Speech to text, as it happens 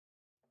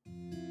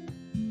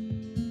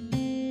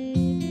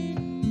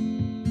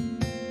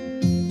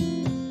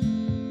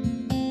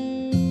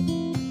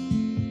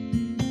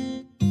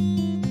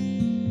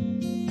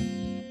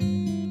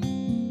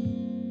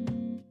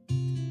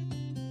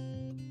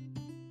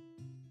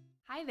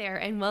Hi there,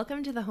 and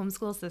welcome to the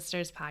Homeschool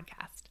Sisters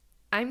podcast.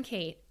 I'm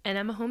Kate, and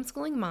I'm a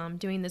homeschooling mom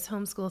doing this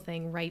homeschool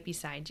thing right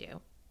beside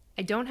you.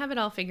 I don't have it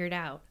all figured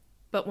out,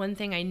 but one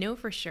thing I know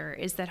for sure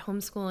is that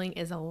homeschooling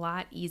is a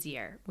lot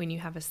easier when you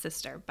have a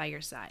sister by your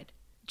side.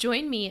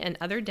 Join me and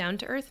other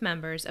down-to-earth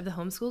members of the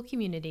homeschool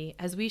community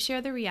as we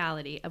share the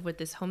reality of what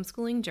this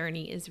homeschooling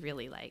journey is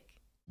really like.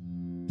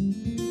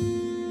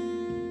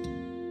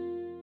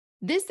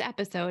 This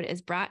episode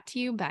is brought to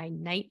you by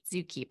Night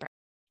Zookeeper.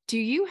 Do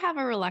you have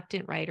a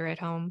reluctant writer at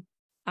home?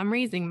 I'm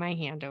raising my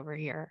hand over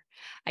here.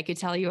 I could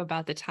tell you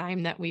about the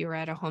time that we were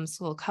at a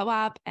homeschool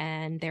co-op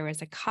and there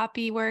was a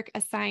copy work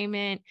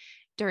assignment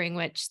during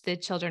which the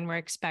children were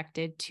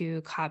expected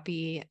to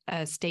copy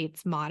a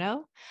state's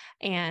motto.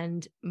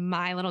 And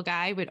my little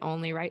guy would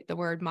only write the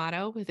word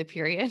motto with a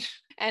period.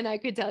 And I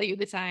could tell you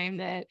the time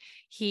that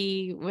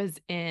he was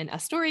in a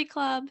story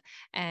club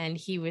and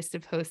he was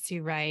supposed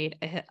to write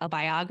a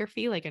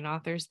biography, like an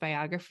author's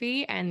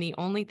biography. And the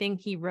only thing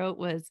he wrote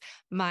was,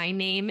 "My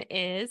name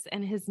is,"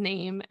 and his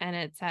name, and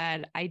it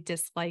said, "I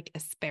dislike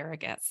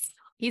asparagus."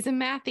 He's a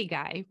mathy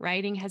guy.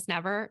 Writing has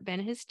never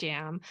been his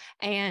jam,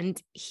 and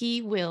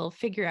he will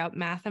figure out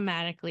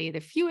mathematically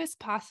the fewest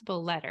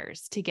possible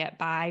letters to get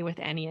by with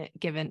any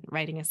given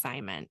writing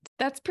assignment.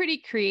 That's pretty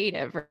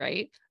creative,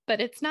 right?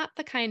 But it's not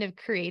the kind of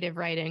creative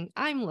writing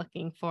I'm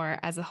looking for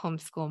as a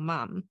homeschool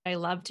mom. I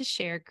love to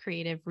share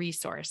creative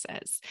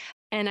resources.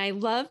 And I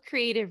love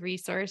creative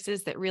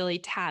resources that really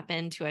tap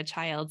into a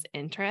child's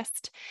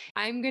interest.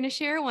 I'm going to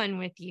share one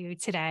with you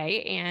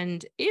today.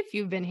 And if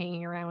you've been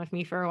hanging around with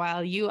me for a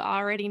while, you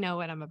already know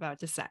what I'm about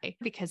to say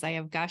because I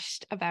have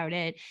gushed about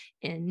it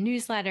in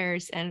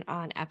newsletters and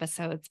on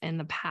episodes in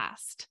the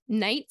past.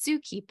 Night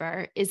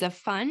Zookeeper is a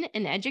fun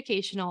and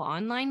educational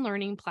online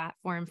learning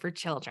platform for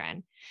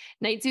children.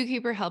 Night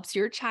Zookeeper helps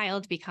your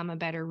child become a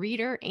better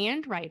reader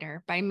and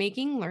writer by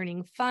making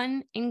learning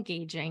fun,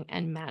 engaging,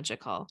 and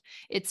magical.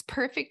 It's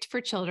perfect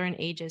for children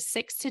ages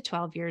 6 to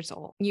 12 years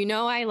old. You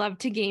know I love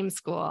to game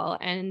school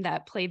and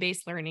that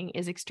play-based learning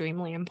is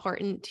extremely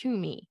important to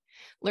me.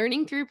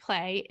 Learning through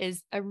play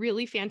is a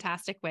really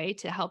fantastic way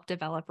to help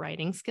develop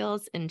writing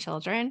skills in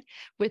children.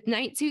 With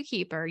Night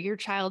Zookeeper, your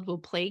child will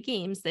play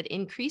games that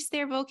increase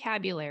their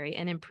vocabulary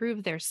and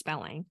improve their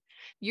spelling.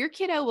 Your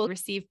kiddo will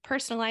receive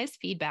personalized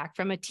feedback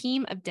from a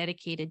team of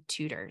dedicated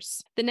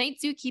tutors. The Night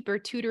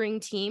Zookeeper tutoring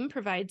team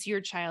provides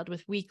your child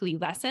with weekly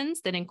lessons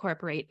that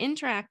incorporate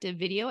interactive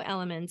video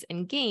elements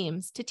and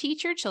games to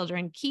teach your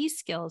children key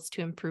skills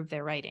to improve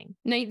their writing.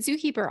 Night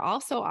Zookeeper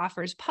also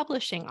offers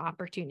publishing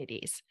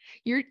opportunities.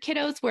 Your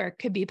kiddo's work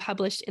could be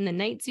published in the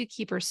Night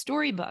Zookeeper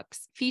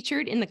storybooks,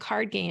 featured in the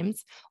card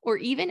games, or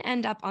even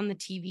end up on the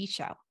TV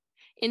show.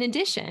 In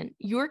addition,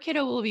 your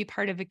kiddo will be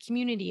part of a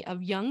community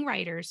of young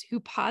writers who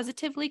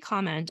positively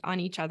comment on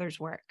each other's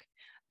work.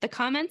 The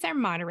comments are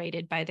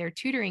moderated by their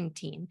tutoring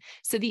team,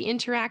 so the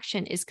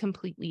interaction is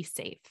completely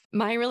safe.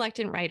 My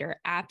reluctant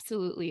writer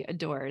absolutely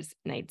adores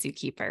Night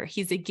Zookeeper.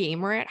 He's a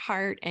gamer at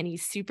heart and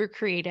he's super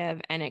creative,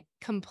 and it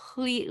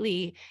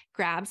completely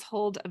grabs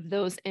hold of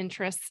those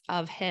interests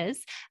of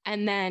his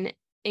and then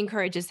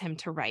encourages him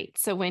to write.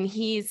 So when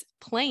he's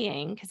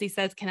playing, because he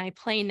says, "Can I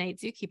play Night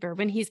Zookeeper?"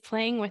 When he's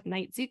playing with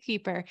Night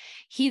Zookeeper,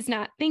 he's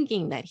not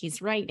thinking that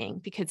he's writing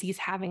because he's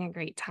having a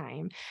great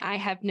time. I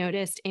have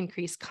noticed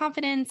increased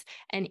confidence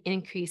and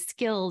increased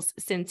skills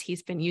since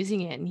he's been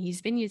using it, and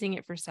he's been using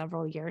it for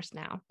several years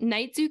now.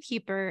 Night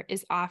Zookeeper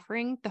is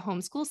offering the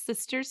Homeschool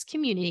Sisters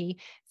community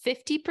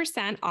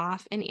 50%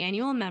 off an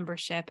annual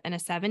membership and a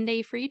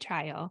 7-day free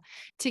trial.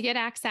 To get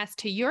access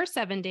to your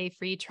 7-day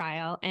free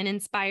trial and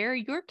inspire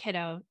your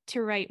kiddo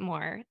to write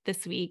more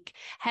this week,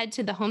 head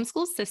to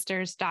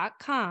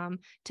thehomeschoolsisters.com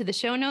to the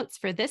show notes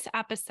for this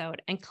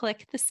episode and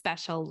click the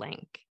special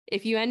link.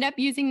 If you end up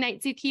using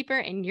Night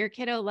Zookeeper and your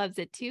kiddo loves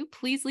it too,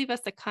 please leave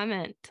us a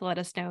comment to let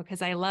us know,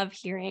 because I love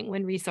hearing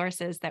when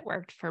resources that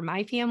worked for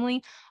my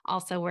family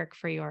also work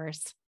for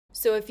yours.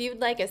 So if you'd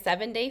like a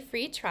 7-day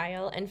free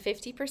trial and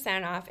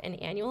 50% off an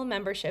annual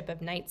membership of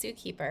Night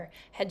Zookeeper,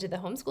 head to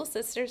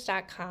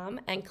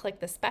thehomeschoolsisters.com and click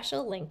the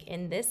special link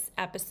in this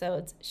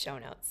episode's show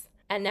notes.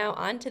 And now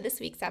on to this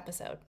week's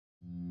episode.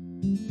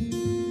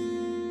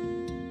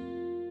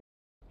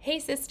 Hey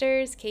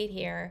sisters, Kate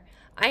here.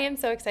 I am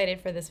so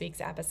excited for this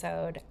week's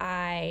episode.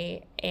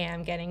 I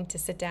am getting to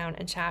sit down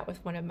and chat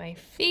with one of my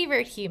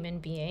favorite human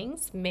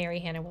beings,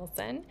 Hanna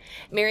Wilson.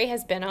 Mary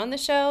has been on the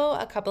show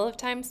a couple of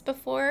times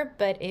before,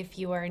 but if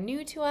you are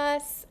new to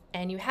us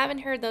and you haven't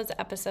heard those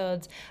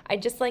episodes,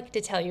 I'd just like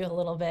to tell you a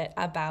little bit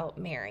about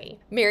Mary.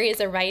 Mary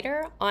is a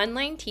writer,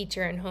 online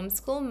teacher, and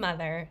homeschool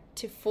mother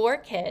to 4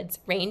 kids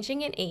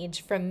ranging in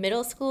age from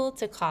middle school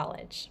to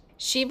college.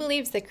 She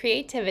believes that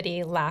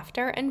creativity,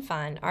 laughter, and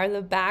fun are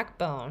the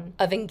backbone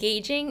of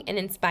engaging and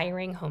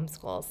inspiring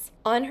homeschools.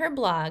 On her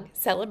blog,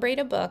 Celebrate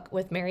a Book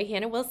with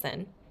Hanna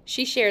Wilson,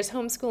 she shares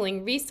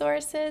homeschooling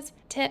resources,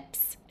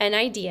 tips, and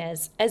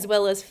ideas, as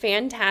well as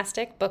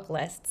fantastic book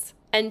lists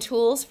and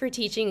tools for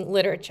teaching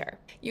literature.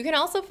 You can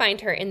also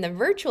find her in the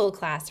virtual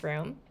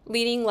classroom,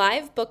 leading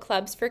live book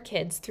clubs for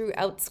kids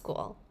throughout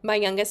school. My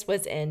youngest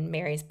was in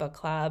Mary's book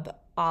club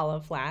all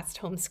of last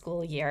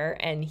homeschool year,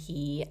 and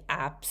he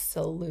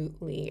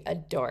absolutely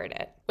adored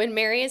it. When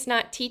Mary is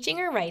not teaching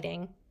or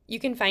writing, you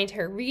can find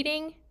her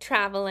reading,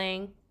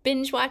 traveling,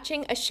 binge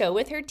watching a show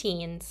with her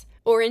teens,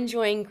 or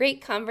enjoying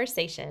great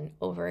conversation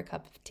over a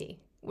cup of tea.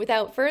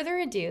 Without further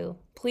ado,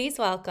 please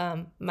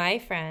welcome my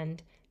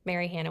friend,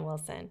 Mary Hanna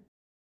Wilson.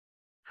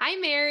 Hi,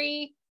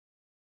 Mary.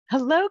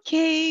 Hello,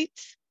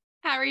 Kate.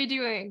 How are you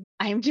doing?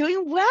 I'm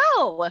doing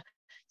well.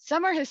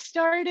 Summer has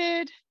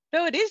started,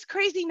 though it is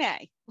crazy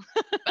May.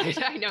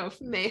 I know,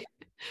 May.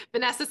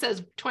 Vanessa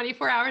says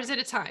 24 hours at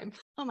a time.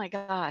 Oh my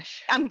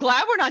gosh. I'm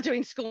glad we're not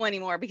doing school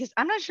anymore because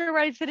I'm not sure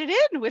where I'd fit it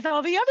in with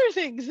all the other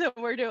things that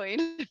we're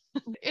doing.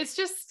 It's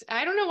just,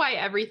 I don't know why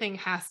everything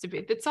has to be.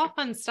 It's all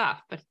fun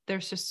stuff, but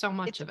there's just so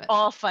much of it.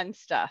 All fun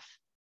stuff.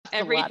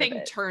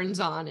 Everything turns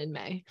on in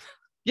May.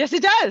 Yes,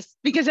 it does,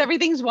 because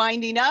everything's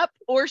winding up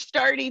or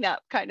starting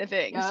up kind of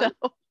thing. Yeah.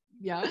 So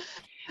yeah.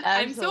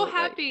 I'm so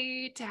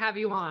happy to have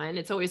you on.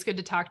 It's always good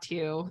to talk to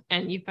you.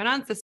 And you've been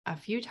on this a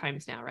few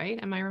times now, right?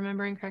 Am I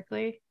remembering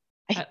correctly?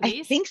 At least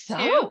I think so.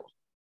 Two.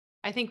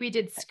 I think we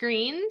did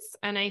screens,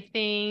 and I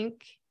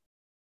think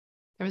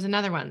there was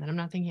another one that I'm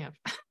not thinking of.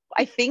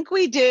 I think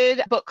we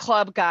did book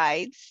club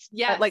guides.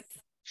 Yes. Like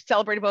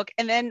celebrate a book.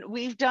 And then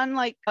we've done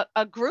like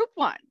a group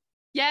one.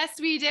 Yes,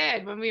 we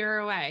did when we were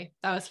away.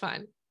 That was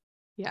fun.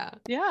 Yeah.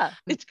 Yeah.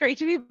 It's great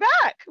to be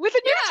back with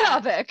a new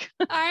topic.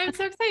 I'm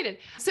so excited.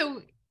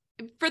 So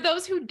for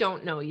those who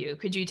don't know you,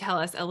 could you tell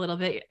us a little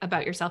bit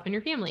about yourself and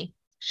your family?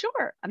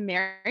 Sure. I'm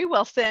Mary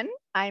Wilson.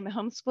 I'm a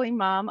homeschooling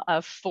mom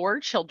of 4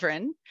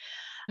 children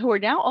who are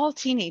now all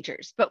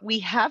teenagers, but we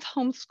have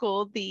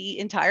homeschooled the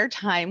entire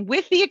time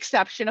with the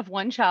exception of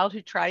one child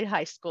who tried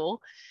high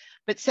school,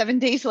 but 7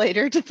 days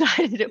later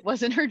decided it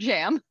wasn't her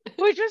jam,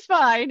 which was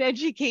fine. And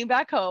she came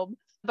back home.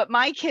 But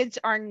my kids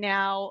are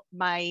now,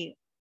 my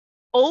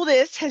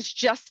oldest has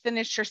just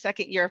finished her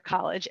 2nd year of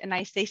college. And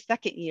I say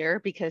 2nd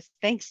year because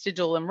thanks to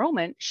dual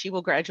enrollment, she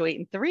will graduate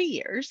in 3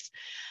 years.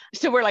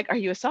 So we're like, are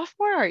you a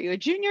sophomore? Are you a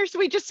junior? So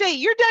we just say,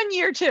 you're done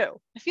year 2.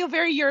 I feel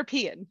very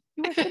European.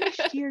 You were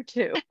finished year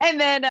 2. And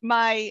then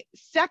my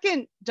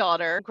 2nd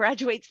daughter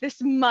graduates this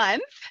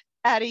month,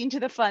 adding to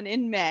the fun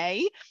in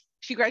May.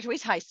 She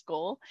graduates high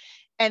school.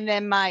 And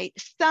then my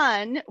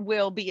son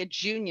will be a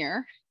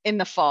junior in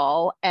the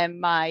fall,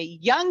 and my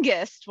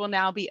youngest will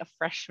now be a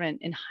freshman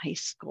in high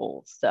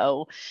school.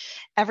 So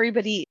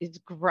everybody is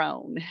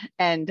grown,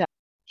 and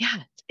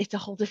it's a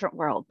whole different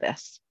world.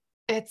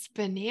 It's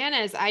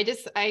bananas.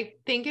 I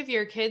think of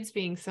your kids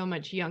being so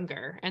much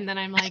younger, and then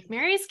I'm like,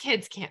 Mary's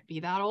kids can't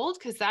be that old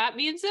because that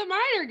means that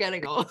mine are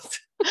getting old.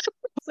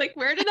 It's like,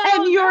 where did that?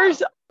 And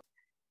yours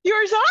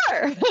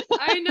are.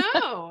 I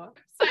know.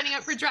 Signing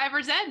up for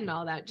driver's ed and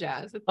all that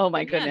jazz. Oh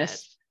my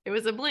goodness. It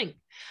was a blink,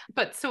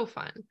 but so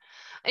fun.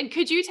 And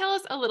could you tell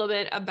us a little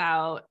bit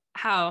about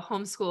how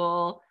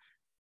homeschool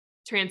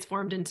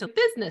transformed into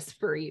business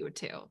for you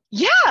too?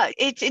 Yeah,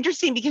 it's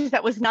interesting because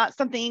that was not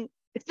something,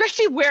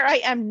 especially where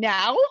I am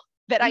now,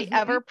 that I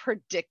ever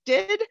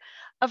predicted.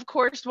 Of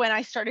course, when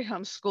I started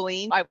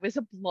homeschooling, I was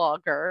a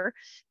blogger,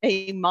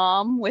 a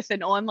mom with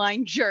an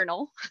online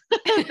journal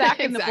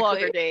back in the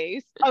blogger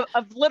days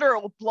of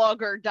literal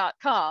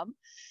blogger.com.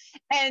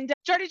 And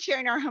started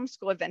sharing our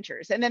homeschool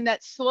adventures. And then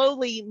that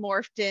slowly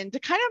morphed into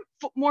kind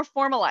of more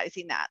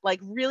formalizing that, like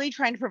really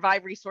trying to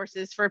provide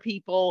resources for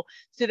people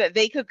so that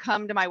they could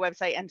come to my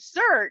website and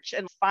search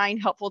and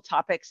find helpful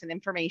topics and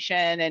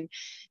information. And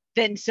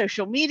then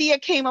social media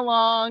came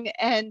along.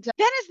 And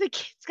then as the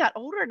kids got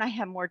older and I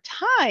had more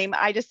time,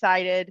 I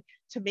decided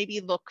to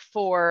maybe look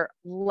for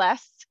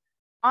less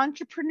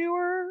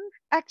entrepreneur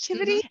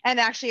activity and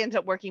actually ended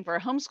up working for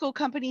a homeschool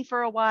company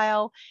for a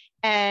while.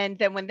 And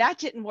then when that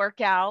didn't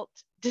work out,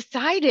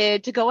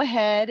 decided to go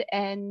ahead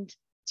and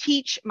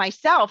teach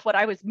myself what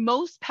I was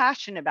most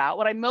passionate about,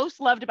 what I most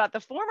loved about the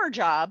former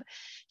job,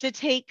 to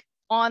take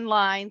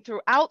online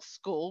throughout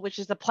school, which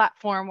is a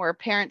platform where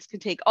parents can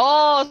take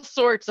all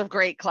sorts of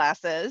great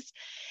classes.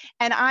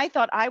 And I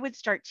thought I would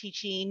start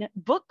teaching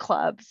book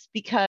clubs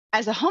because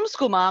as a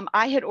homeschool mom,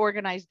 I had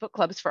organized book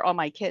clubs for all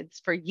my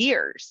kids for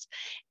years.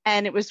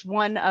 And it was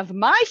one of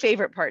my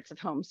favorite parts of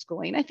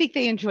homeschooling. I think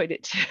they enjoyed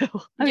it too.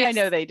 I mean, I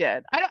know they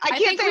did. I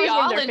can't say we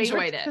all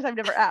enjoyed it because I've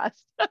never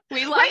asked.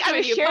 We loved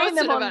when you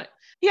posted about it.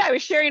 Yeah, I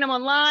was sharing them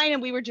online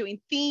and we were doing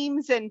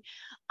themes. And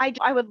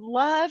I would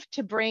love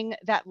to bring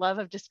that love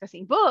of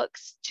discussing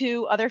books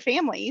to other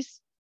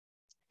families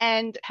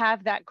and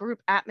have that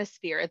group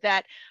atmosphere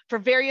that for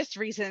various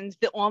reasons,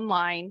 the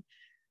online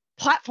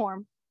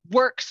platform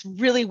works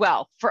really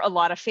well for a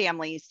lot of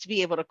families to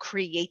be able to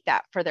create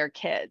that for their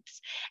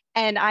kids.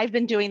 And I've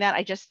been doing that.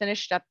 I just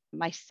finished up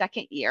my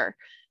 2nd year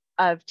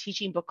of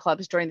teaching book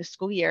clubs during the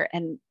school year.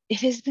 And it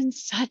has been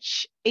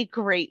such a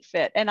great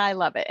fit and I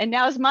love it. And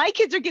now as my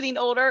kids are getting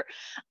older,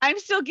 I'm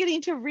still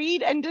getting to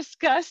read and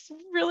discuss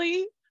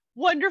really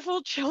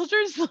wonderful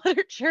children's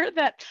literature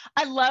that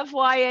I love.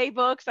 YA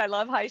books. I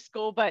love high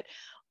school, but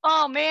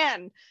oh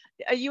man,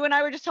 You and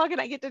I were just talking,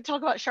 I get to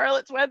talk about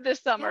Charlotte's Web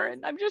this summer, Yes.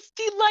 and I'm just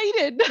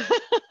delighted.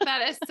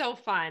 That is so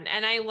fun.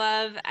 And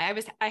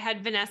I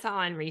had Vanessa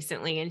on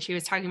recently, and she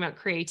was talking about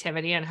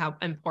creativity and how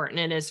important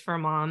it is for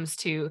moms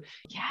to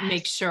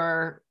make Yes.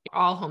 sure,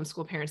 all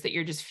homeschool parents, that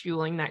you're just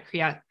fueling that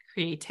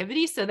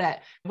creativity, so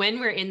that when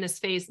we're in this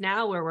phase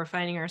now where we're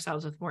finding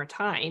ourselves with more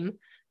time,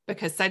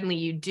 because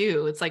suddenly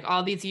it's like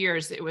all these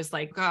years, it was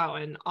like,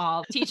 and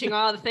all teaching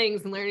all the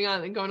things and learning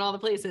all and going all the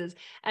places.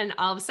 And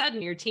all of a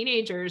sudden your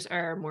teenagers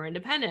are more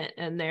independent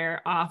and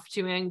they're off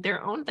doing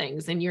their own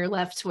things, and you're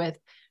left with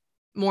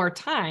more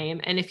time.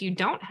 And if you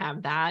don't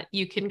have that,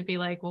 you can be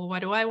like, well, what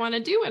do I want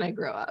to do when I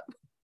grow up?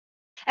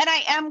 And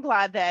I am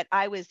glad that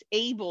I was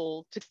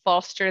able to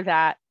foster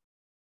that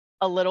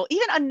a little,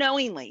 even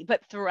unknowingly,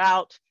 but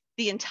throughout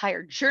the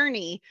entire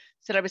journey,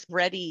 so that I was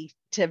ready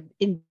to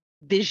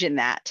envision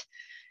that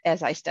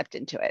as I stepped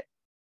into it,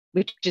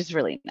 which is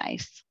really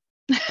nice.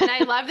 And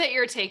I love that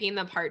you're taking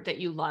the part that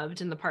you loved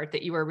and the part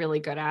that you were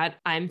really good at.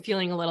 I'm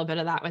feeling a little bit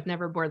of that with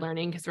Never Bored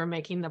Learning, because we're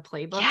making the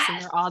playbooks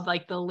and they're all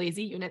like the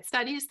lazy unit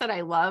studies that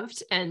I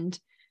loved. And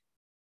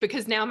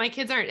because now my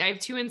kids I have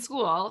 2 in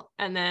school,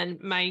 and then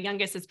my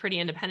youngest is pretty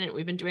independent.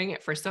 We've been doing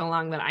it for so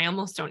long that I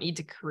almost don't need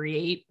to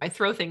create. I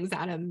throw things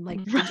at him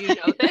like, did you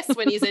know this,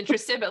 when he's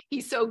interested? But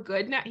he's so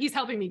good now. He's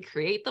helping me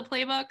create the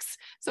playbooks,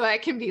 so I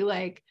can be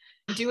like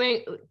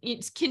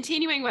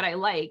continuing what I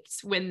liked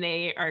when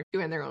they are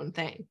doing their own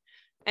thing.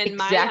 And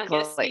my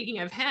youngest, speaking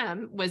of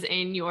him, was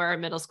in your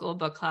middle school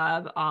book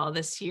club all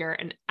this year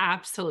and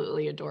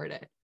absolutely adored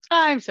it.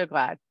 I'm so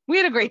glad. We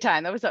had a great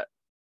time.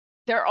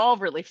 They're all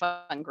really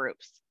fun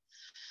groups.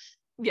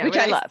 Yeah, which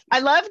I love. I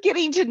love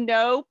getting to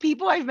know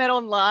people I've met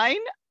online,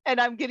 and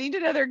I'm getting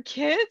to know their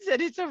kids.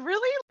 And it's a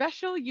really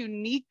special,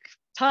 unique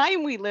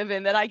time we live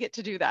in that I get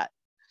to do that.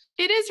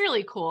 It is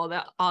really cool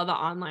that all the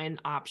online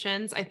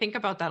options. I think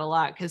about that a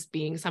lot, because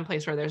being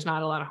someplace where there's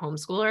not a lot of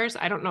homeschoolers,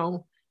 I don't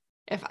know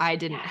if I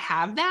didn't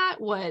have that,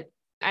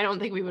 I don't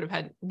think we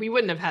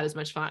wouldn't have had as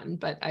much fun,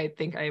 but I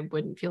think I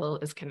wouldn't feel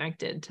as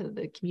connected to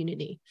the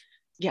community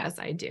as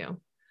I do.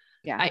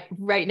 Yeah.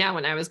 Right now,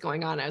 when I was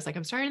going on, I was like,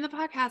 I'm starting the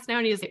podcast now.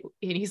 And he's like,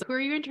 who are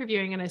you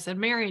interviewing? And I said,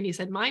 Mary. And he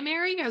said, my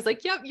Mary? I was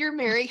like, yep, you're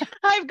Mary.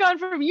 I've gone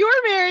from your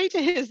Mary to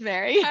his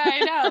Mary. I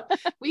know.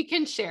 We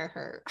can share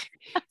her.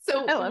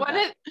 So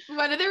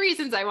one of the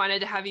reasons I wanted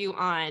to have you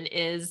on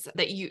is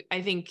that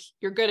I think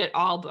you're good at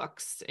all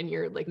books, and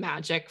you're like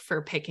magic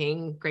for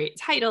picking great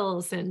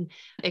titles and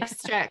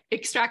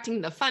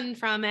extracting the fun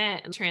from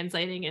it and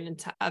translating it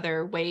into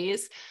other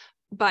ways.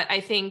 But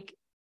I think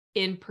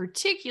in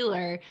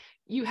particular,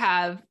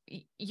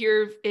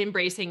 you're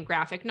embracing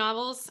graphic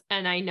novels.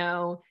 And I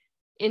know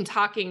in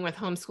talking with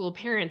homeschool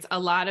parents, a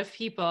lot of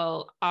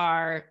people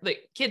are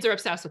like, kids are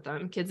obsessed with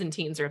them. Kids and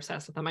teens are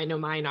obsessed with them. I know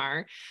mine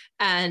are.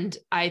 And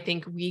I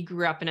think we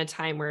grew up in a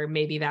time where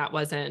maybe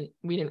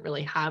we didn't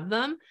really have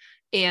them.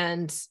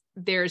 And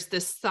there's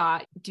this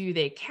thought, do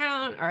they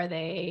count? Are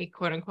they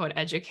quote unquote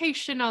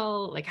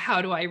educational? Like,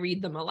 how do I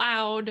read them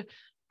aloud?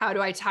 How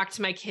do I talk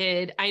to my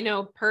kid? I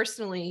know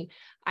personally,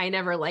 I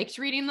never liked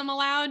reading them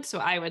aloud, so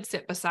I would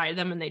sit beside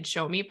them and they'd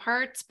show me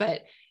parts.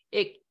 But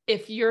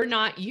if you're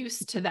not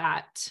used to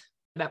that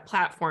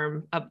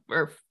platform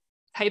or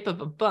type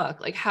of a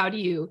book, like, how do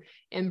you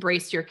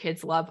embrace your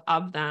kids' love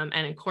of them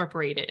and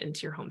incorporate it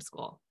into your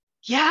homeschool?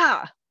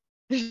 Yeah,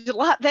 there's a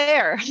lot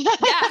there.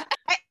 Yeah.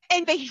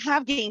 And they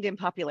have gained in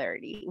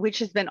popularity, which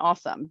has been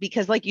awesome,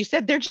 because like you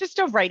said, they're just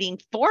a writing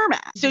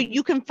format. So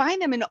you can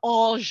find them in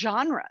all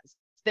genres.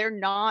 They're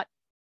not,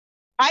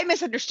 I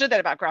misunderstood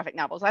that about graphic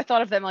novels. I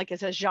thought of them like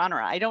as a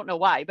genre. I don't know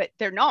why, but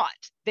they're not.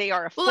 They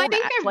are a format.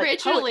 I think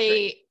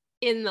originally like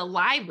in the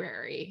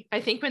library, I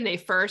think when they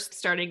first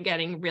started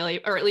getting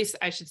really, or at least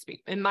I should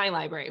speak in my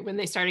library, when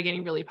they started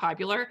getting really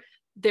popular,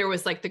 there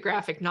was like the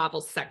graphic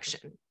novels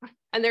section,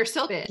 and there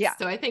still is. Yeah.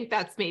 So I think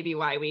that's maybe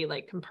why we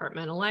like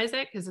compartmentalize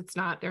it, because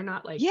they're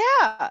not like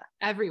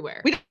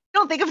everywhere. We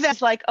don't think of them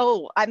as like,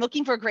 oh, I'm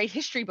looking for a great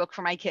history book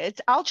for my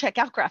kids, I'll check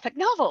out graphic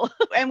novel.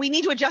 And we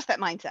need to adjust that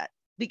mindset,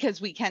 because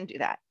we can do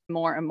that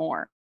more and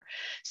more.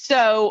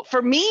 So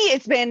for me,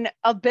 it's been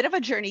a bit of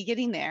a journey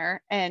getting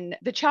there. And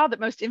the child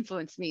that most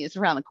influenced me is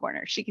around the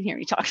corner. She can hear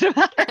me talking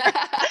about her.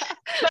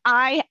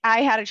 I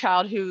had a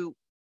child who,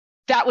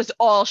 that was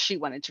all she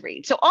wanted to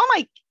read. So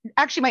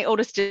my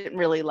oldest didn't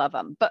really love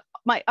them, but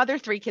my other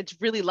 3 kids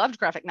really loved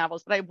graphic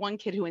novels. But I had one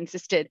kid who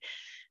insisted,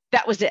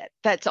 that was it.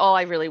 That's all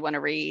I really want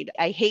to read.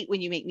 I hate when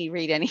you make me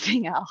read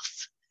anything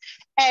else.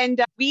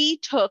 And we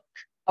took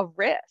a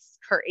risk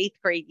her 8th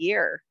grade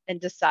year and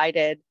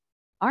decided,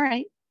 all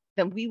right,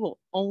 then we will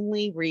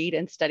only read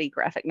and study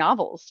graphic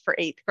novels for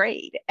 8th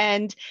grade.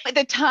 And at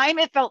the time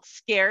it felt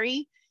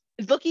scary.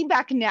 Looking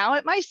back now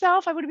at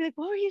myself, I would be like,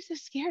 what were you so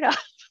scared of?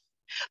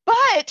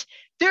 But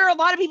there are a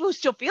lot of people who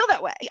still feel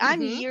that way. Mm-hmm.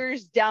 I'm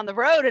years down the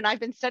road, and I've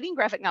been studying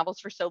graphic novels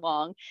for so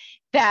long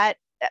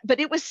but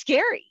it was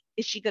scary.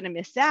 Is she going to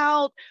miss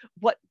out?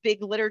 What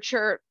big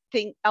literature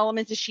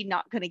elements is she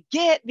not going to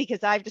get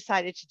because I've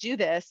decided to do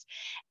this?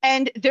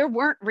 And there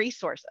weren't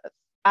resources.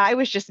 I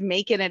was just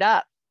making it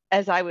up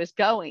as I was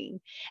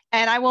going.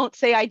 And I won't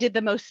say I did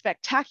the most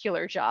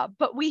spectacular job,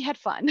 but we had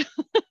fun.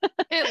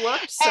 It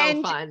looked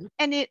so fun.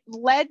 And it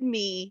led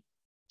me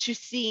to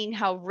seeing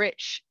how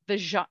rich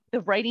the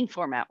writing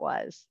format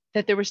was,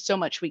 that there was so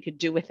much we could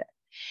do with it.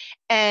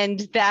 And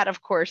that,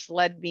 of course,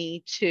 led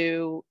me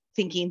to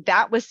thinking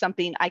that was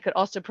something I could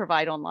also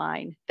provide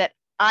online that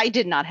I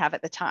did not have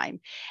at the time,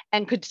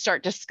 and could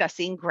start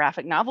discussing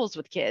graphic novels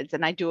with kids.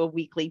 And I do a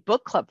weekly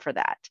book club for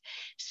that.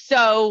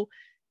 So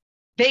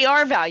they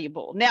are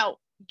valuable. Now,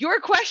 your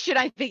question,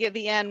 I think at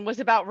the end, was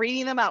about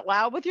reading them out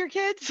loud with your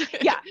kids.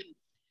 Yeah,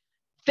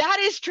 that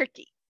is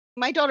tricky.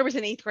 My daughter was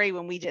in 8th grade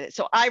when we did it,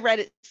 so I read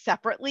it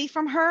separately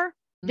from her.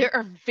 Mm-hmm. There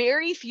are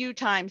very few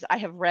times I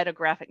have read a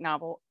graphic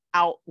novel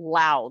out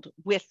loud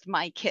with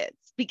my kids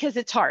because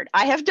it's hard.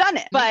 I have done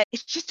it, but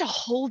it's just a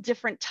whole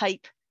different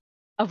type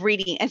of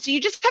reading. And so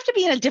you just have to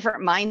be in a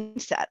different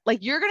mindset.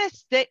 Like, you're going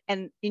to sit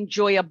and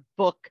enjoy a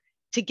book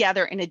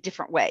together in a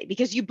different way,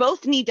 because you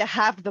both need to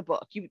have the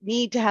book. You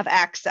need to have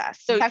access.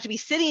 So you have to be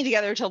sitting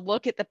together to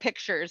look at the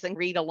pictures and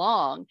read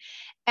along.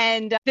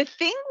 And the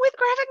thing with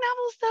graphic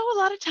novels, though, a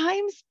lot of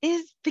times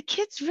is the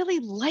kids really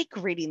like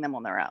reading them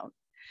on their own.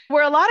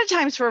 Where a lot of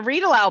times for a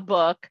read aloud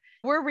book,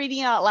 we're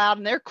reading out loud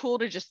and they're cool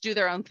to just do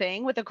their own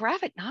thing. With a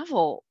graphic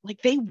novel,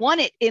 like, they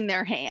want it in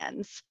their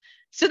hands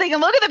so they can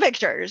look at the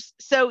pictures.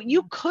 So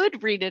you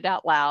could read it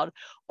out loud,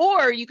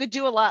 or you could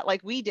do a lot like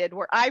we did,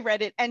 where I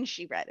read it and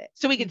she read it.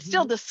 So we could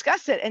still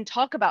discuss it and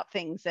talk about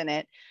things in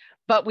it,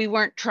 but we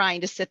weren't trying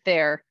to sit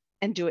there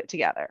and do it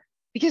together,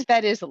 because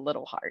that is a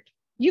little hard.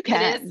 You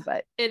can,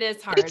 but it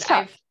is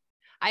hard.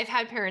 I've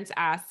had parents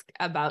ask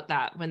about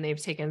that when they've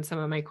taken some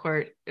of my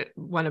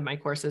one of my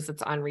courses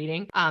that's on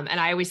reading. And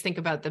I always think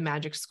about the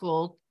Magic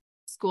School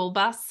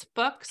bus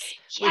books,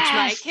 which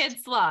my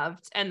kids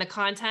loved, and the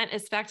content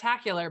is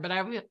spectacular. But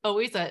I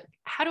always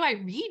how do I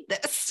read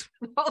this?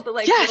 All the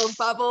little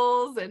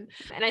bubbles, and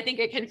I think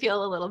it can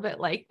feel a little bit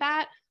like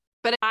that.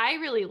 But I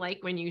really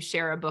like when you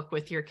share a book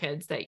with your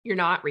kids that you're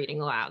not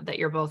reading aloud, that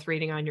you're both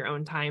reading on your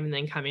own time and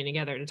then coming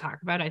together to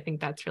talk about it. I think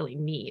that's really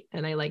neat.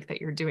 And I like that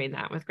you're doing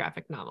that with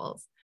graphic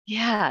novels.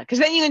 Yeah, because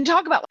then you can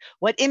talk about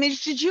what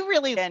image did you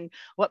really, and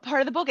what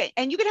part of the book,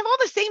 and you can have all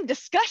the same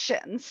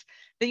discussions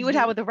that you would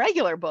have with a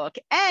regular book,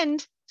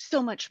 and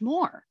so much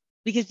more,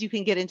 because you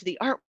can get into the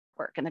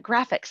artwork and the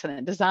graphics and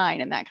the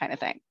design and that kind of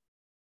thing.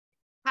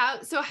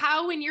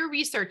 How, when you're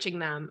researching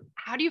them,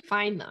 how do you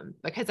find them?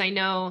 Because I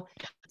know,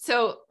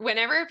 so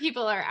whenever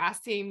people are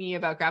asking me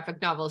about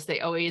graphic novels,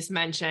 they always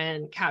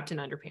mention Captain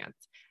Underpants.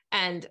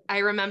 And I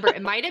remember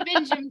it might have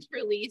been Jim's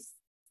release.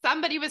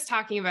 Somebody was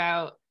talking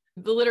about,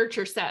 the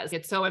literature says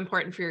it's so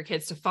important for your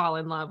kids to fall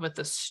in love with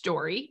the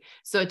story.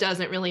 So it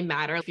doesn't really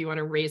matter if you want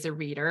to raise a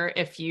reader,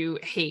 if you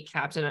hate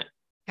Captain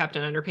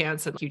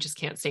Underpants and you just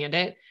can't stand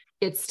it,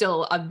 it's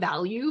still a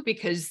value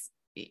because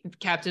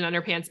Captain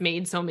Underpants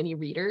made so many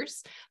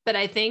readers. But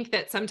I think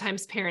that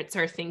sometimes parents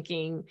are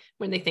thinking,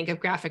 when they think of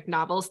graphic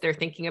novels, they're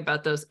thinking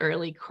about those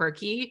early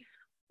quirky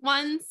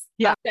ones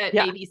that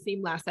maybe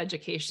seem less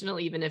educational,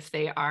 even if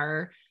they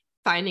are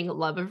finding a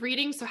love of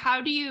reading. So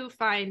how do you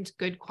find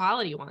good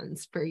quality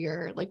ones for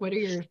your, what are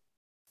your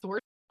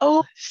sources?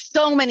 Oh,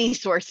 so many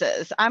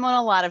sources. I'm on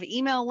a lot of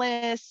email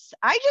lists.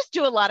 I just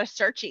do a lot of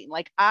searching.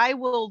 Like, I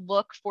will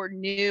look for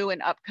new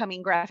and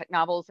upcoming graphic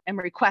novels and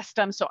request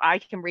them so I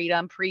can read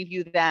them,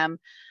 preview them.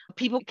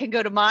 People can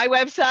go to my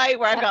website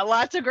where I've got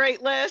lots of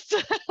great lists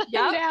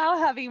now,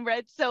 having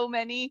read so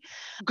many.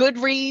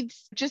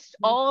 Goodreads, just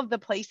all of the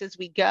places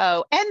we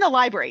go, and the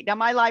library. Now,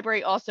 my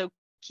library also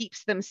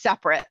keeps them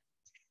separate.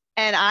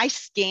 And I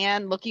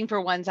scan looking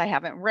for ones I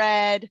haven't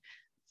read.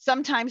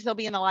 Sometimes they'll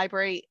be in the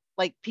library,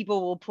 like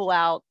people will pull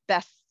out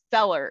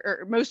bestseller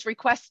or most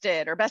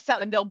requested or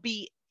bestseller, and they'll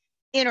be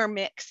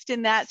intermixed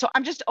in that. So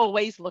I'm just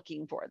always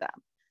looking for them.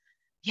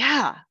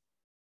 Yeah.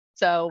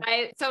 So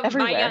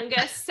my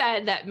youngest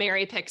said that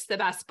Mary picks the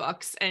best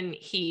books, and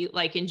he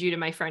likened you to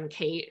my friend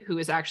Kate, who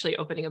is actually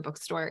opening a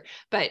bookstore.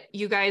 But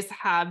you guys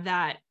have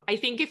that. I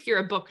think if you're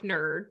a book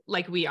nerd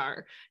like we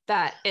are,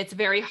 that it's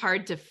very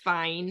hard to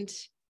find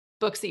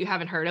books that you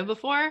haven't heard of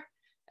before,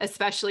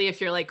 especially if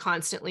you're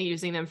constantly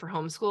using them for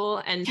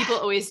homeschool. And people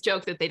always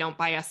joke that they don't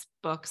buy us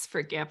books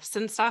for gifts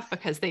and stuff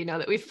because they know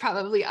that we've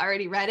probably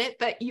already read it.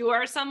 But you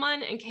are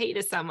someone, and Kate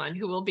is someone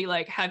who will be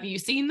like, have you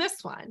seen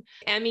this one?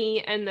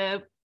 Emmy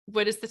and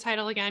what is the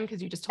title again?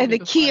 Because you just told me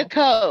the Key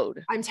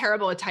Code. I'm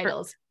terrible with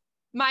titles.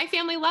 My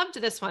family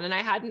loved this one and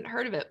I hadn't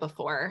heard of it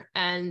before.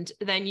 And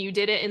then you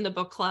did it in the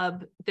book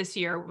club this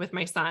year with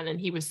my son,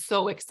 and he was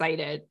so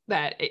excited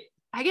that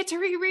I get to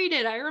reread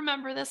it. I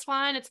remember this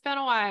one. It's been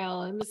a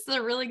while, and this is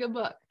a really good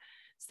book.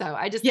 So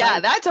I just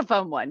that's a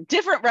fun one.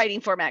 Different writing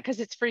format because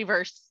it's free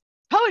verse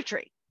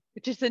poetry,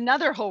 which is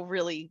another whole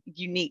really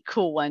unique,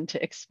 cool one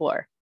to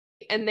explore.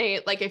 And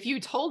they, if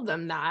you told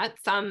them that,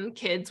 some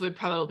kids would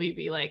probably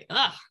be like,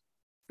 ugh,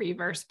 free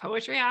verse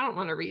poetry. I don't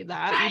want to read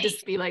that. Right. You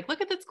just be like,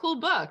 look at this cool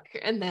book.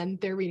 And then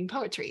they're reading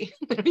poetry.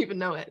 They don't even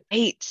know it.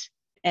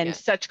 And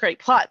such great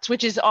plots,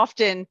 which is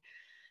often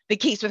the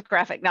case with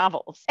graphic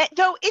novels. And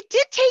though it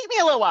did take me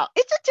a little while.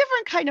 It's a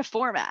different kind of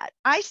format.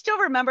 I still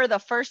remember the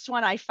first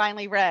one I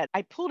finally read.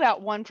 I pulled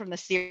out one from the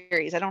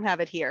series. I don't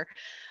have it here.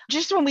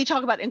 Just when we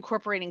talk about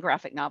incorporating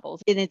graphic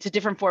novels, and it's a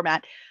different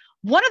format.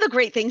 One of the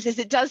great things is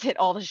it does hit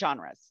all the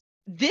genres.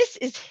 This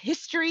is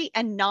history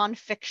and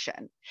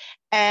nonfiction,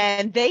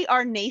 and they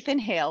are Nathan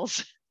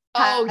Hale's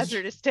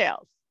Hazardous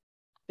Tales.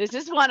 This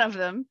is one of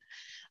them.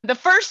 The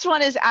first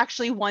one is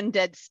actually One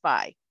Dead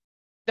Spy.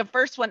 The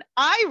first one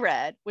I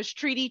read was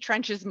Treaty,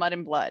 Trenches, Mud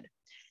and Blood.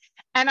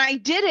 And I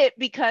did it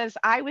because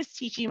I was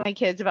teaching my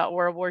kids about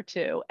World War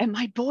II, and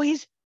my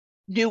boys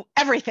knew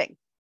everything.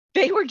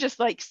 They were just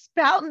like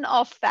spouting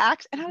off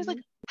facts. And I was like,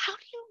 how do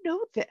you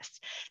know this?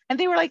 And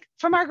they were like,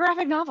 from our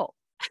graphic novel.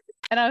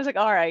 And I was like,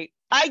 all right,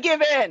 I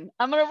give in.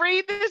 I'm going to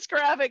read this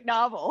graphic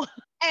novel.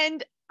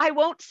 And I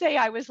won't say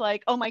I was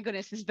like, oh my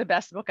goodness, this is the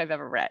best book I've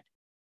ever read.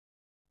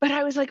 But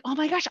I was like, oh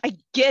my gosh, I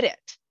get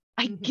it.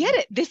 I get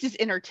it. This is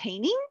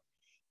entertaining.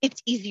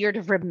 It's easier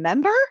to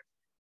remember.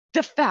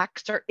 The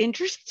facts are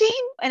interesting.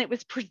 And it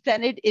was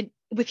presented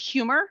with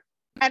humor.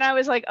 And I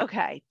was like,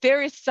 okay,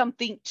 there is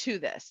something to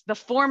this. The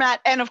format,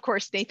 and of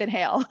course, Nathan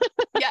Hale.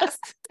 Yes.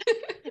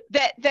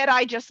 that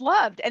I just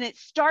loved. And it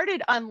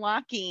started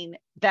unlocking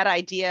that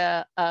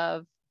idea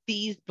of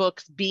these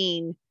books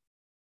being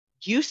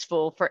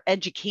useful for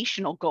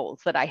educational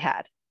goals that I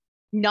had,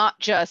 not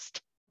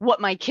just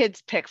what my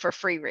kids pick for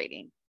free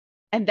reading.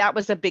 And that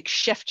was a big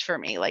shift for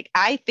me. Like,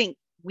 I think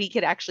we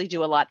could actually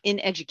do a lot in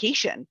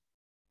education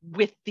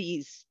with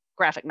these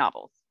graphic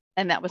novels.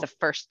 And that was the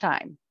first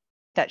time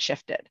that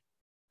shifted.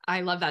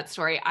 I love that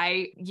story.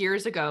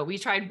 Years ago, we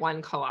tried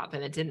one co-op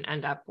and it didn't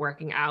end up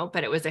working out,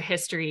 but it was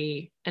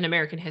an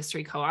American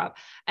history co-op.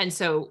 And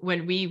so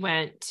when we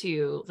went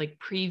to like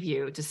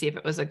preview to see if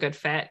it was a good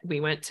fit, we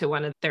went to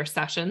one of their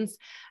sessions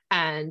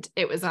and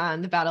it was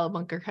on the Battle of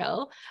Bunker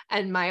Hill.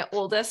 And my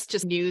oldest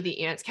just knew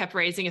the ants, kept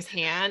raising his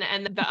hand.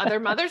 And the other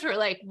mothers were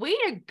like, way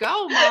to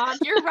go, Mom,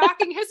 you're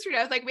rocking history.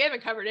 I was like, we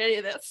haven't covered any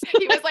of this.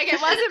 He was like,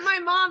 it wasn't my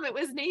mom, it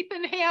was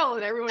Nathan Hale.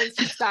 And everyone's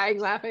just dying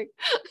laughing.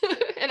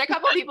 And a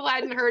couple of people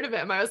hadn't heard of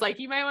him. I was like,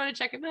 you might want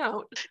to check him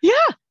out. Yeah,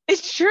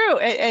 it's true.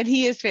 And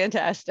he is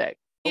fantastic.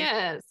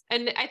 Yes.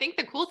 And I think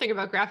the cool thing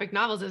about graphic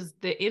novels is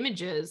the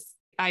images,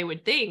 I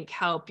would think,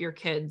 help your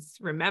kids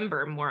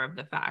remember more of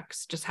the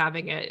facts. Just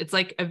having it's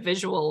like a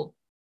visual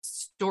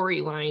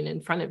storyline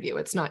in front of you.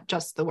 It's not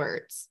just the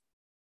words.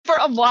 For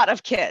a lot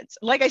of kids,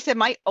 like I said,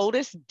 my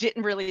oldest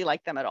didn't really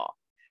like them at all.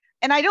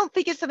 And I don't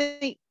think it's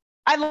something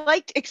I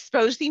liked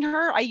exposing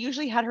her. I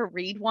usually had her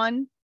read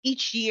one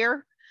each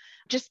year,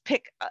 just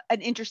pick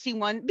an interesting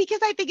one, because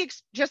I think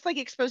it's just like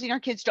exposing our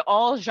kids to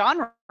all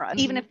genres,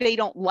 even if they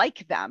don't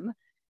like them,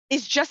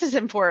 is just as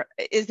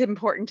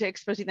important to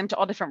exposing them to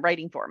all different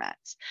writing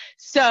formats.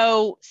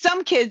 So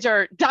some kids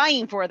are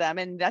dying for them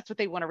and that's what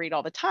they want to read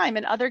all the time.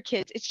 And other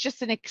kids, it's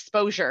just an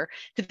exposure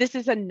to this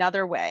is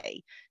another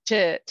way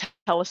to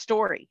tell a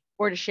story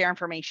or to share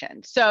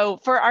information.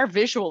 So for our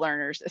visual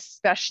learners,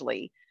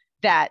 especially,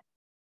 that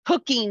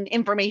hooking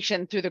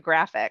information through the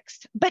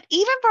graphics, but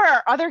even for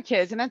our other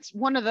kids, and that's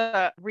one of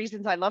the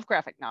reasons I love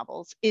graphic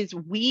novels, is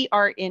we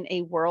are in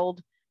a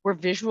world where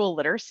visual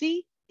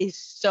literacy is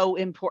so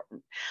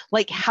important.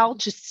 Like how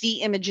to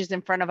see images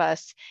in front of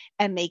us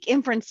and make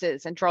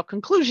inferences and draw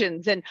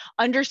conclusions and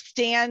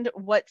understand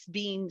what's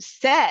being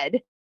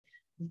said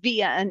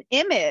via an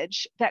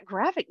image, that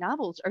graphic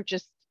novels are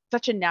just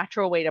such a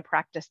natural way to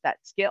practice that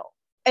skill.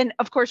 And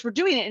of course, we're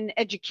doing it in an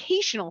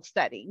educational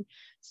setting.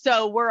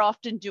 So we're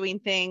often doing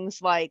things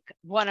like,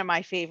 one of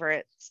my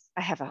favorites,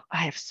 I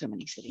have so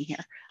many sitting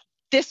here.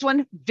 This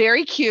one,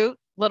 very cute,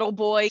 little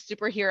boy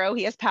superhero.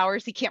 He has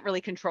powers he can't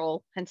really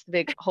control, hence the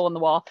big hole in the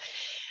wall.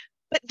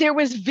 But there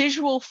was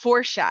visual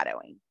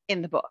foreshadowing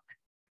in the book.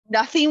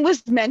 Nothing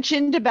was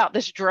mentioned about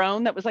this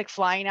drone that was like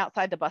flying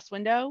outside the bus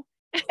window.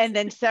 And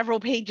then several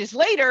pages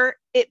later,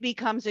 it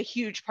becomes a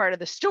huge part of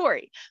the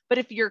story. But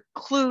if you're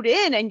clued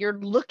in and you're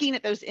looking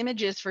at those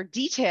images for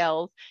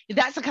details,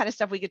 that's the kind of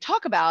stuff we could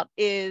talk about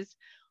is,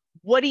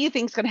 what do you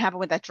think is going to happen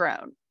with that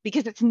drone?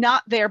 Because it's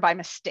not there by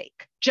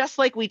mistake. Just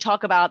like we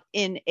talk about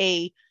in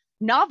a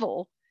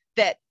novel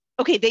that,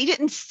 okay, they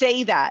didn't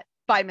say that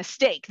by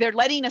mistake. They're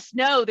letting us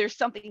know there's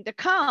something to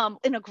come.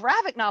 In a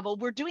graphic novel,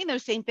 we're doing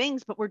those same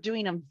things, but we're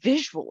doing them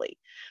visually,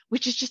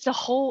 which is just a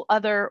whole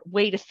other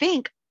way to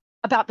think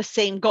about the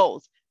same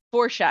goals,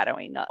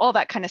 foreshadowing, all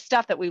that kind of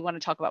stuff that we want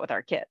to talk about with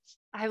our kids.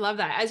 I love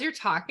that. As you're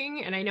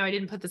talking, and I know I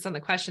didn't put this on the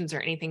questions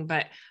or anything,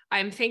 but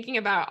I'm thinking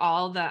about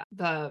all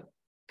the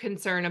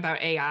concern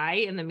about AI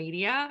in the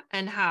media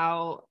and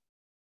how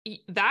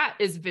that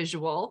is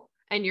visual,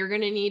 and you're going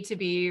to need to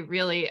be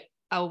really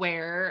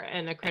aware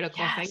and a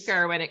critical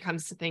thinker when it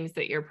comes to things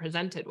that you're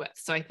presented with.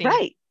 So I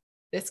think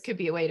this could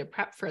be a way to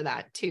prep for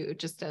that too,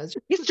 just as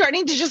you're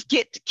starting to just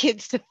get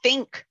kids to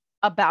think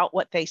about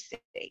what they say,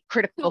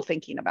 critical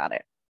thinking about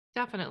it.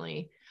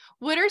 Definitely.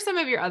 What are some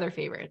of your other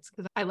favorites?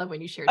 Because I love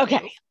when you share.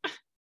 Okay.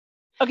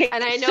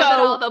 And I know that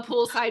all the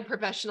poolside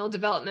professional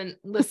development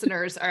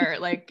listeners are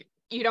like,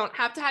 you don't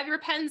have to have your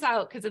pens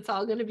out because it's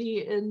all going to be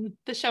in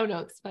the show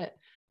notes, but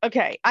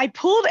Okay. I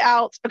pulled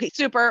out, okay,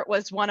 Super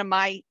was one of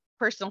my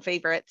personal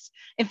favorites.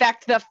 In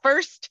fact, the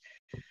first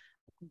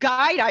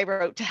guide I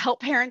wrote to help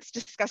parents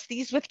discuss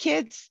these with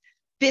kids,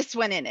 this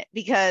went in it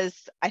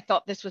because I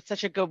thought this was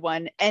such a good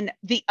one. And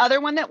the other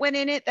one that went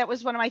in it that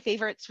was one of my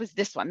favorites was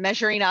this one,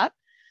 Measuring Up.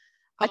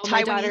 A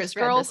my daughter Taiwanese has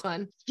girl. read this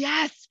one.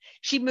 Yes.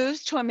 She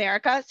moves to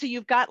America. So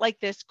you've got like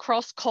this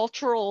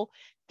cross-cultural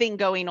thing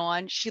going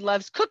on. She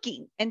loves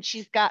cooking and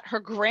she's got her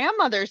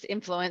grandmother's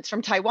influence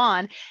from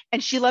Taiwan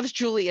and she loves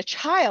Julia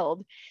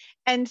Child.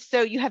 And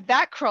so you have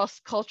that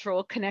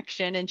cross-cultural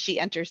connection and she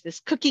enters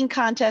this cooking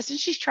contest and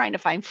she's trying to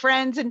find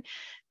friends. And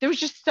there was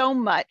just so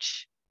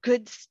much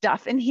good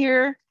stuff in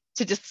here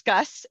to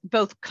discuss,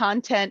 both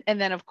content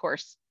and then of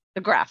course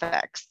the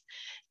graphics.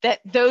 That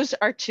those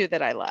are two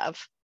that I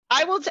love.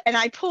 And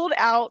I pulled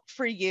out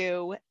for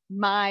you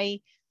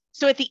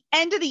so at the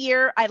end of the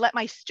year, I let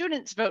my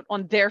students vote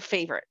on their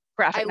favorite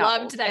graphic novels. I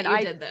loved that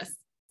you did this.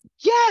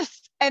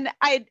 Yes.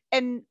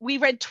 And we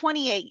read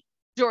 28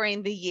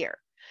 during the year.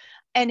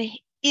 And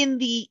in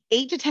the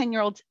 8 to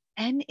 10-year-olds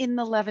and in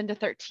the 11 to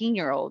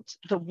 13-year-olds,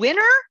 the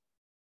winner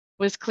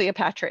was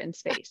Cleopatra in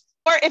Space.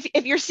 Or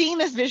if you're seeing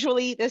this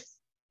visually, this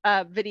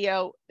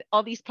video,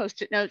 all these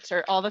Post-it notes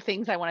are all the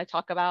things I want to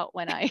talk about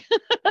when I,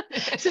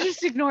 so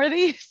just ignore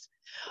these.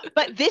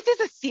 But this is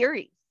a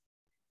series.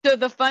 So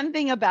the fun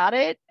thing about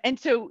it, and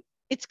so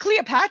it's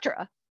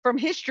Cleopatra from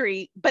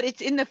history, but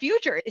it's in the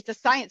future. It's a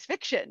science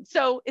fiction.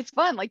 So it's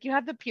fun. Like you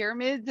have the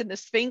pyramids and the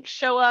Sphinx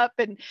show up.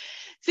 And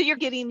so you're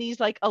getting these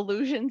like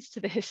allusions to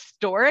the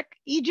historic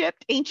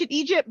Egypt, ancient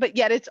Egypt, but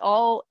yet it's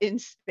all in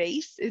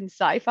space, in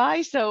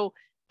sci-fi. So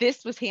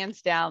this was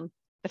hands down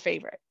the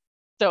favorite.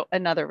 So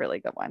another really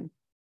good one.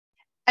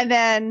 And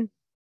then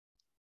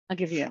I'll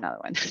give you another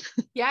one.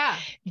 Yeah.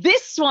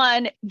 This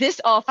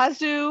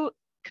Kazu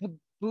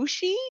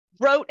Kabushi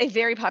wrote a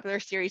very popular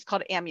series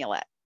called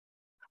Amulet.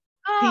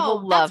 Oh,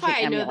 people love that's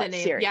why the I know Amulet the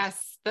name. series.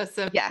 Yes, that's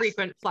a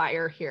frequent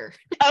flyer here.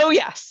 Oh,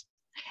 yes.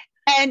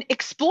 And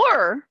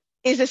Explorer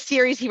is a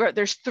series he wrote.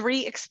 There's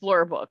 3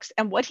 Explorer books.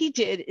 And what he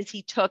did is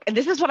he took, and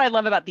this is what I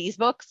love about these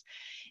books,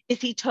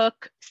 is he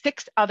took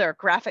 6 other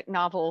graphic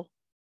novel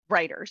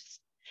writers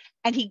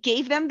and he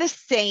gave them the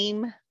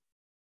same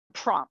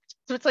prompt.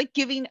 So it's like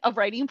giving a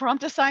writing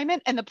prompt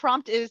assignment, and the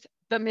prompt is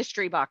the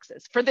mystery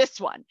boxes. For this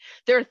one,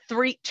 there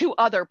are 2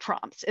 other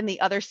prompts in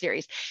the other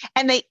series,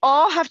 and they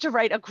all have to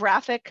write a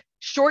graphic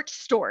short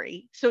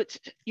story. So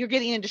you're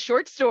getting into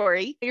short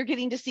story, you're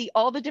getting to see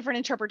all the different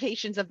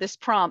interpretations of this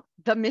prompt,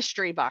 the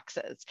mystery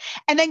boxes,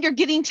 and then you're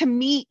getting to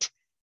meet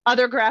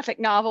other graphic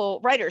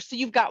novel writers. So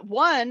you've got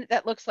one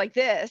that looks like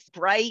this,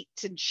 bright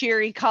and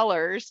cheery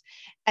colors,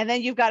 and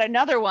then you've got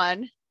another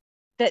one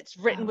that's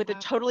written with a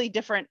totally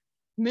different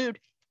mood.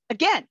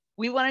 Again,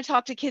 we want to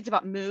talk to kids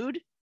about mood,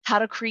 how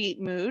to create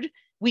mood.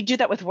 We do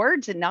that with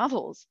words in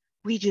novels.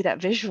 We do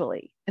that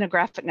visually in a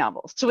graphic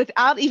novel. So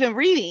without even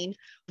reading,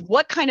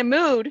 what kind of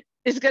mood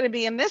is going to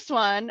be in this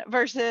one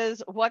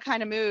versus what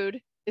kind of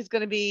mood is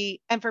going to be,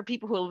 and for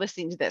people who are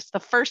listening to this, the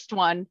first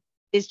one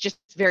is just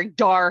very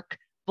dark,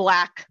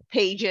 black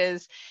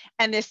pages.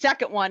 And the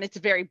second one, it's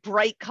very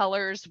bright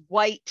colors,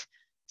 white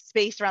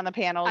space around the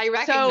panels. I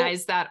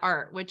recognize that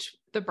art, which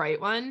the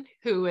bright one,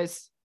 who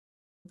is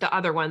the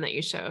other one that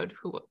you showed,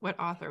 what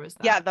author was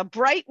that? Yeah, the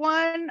bright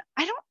one.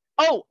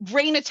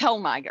 Raina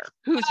Telgemeier,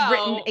 who's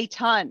written a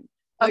ton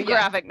of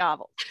graphic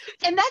novels.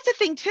 And that's the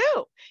thing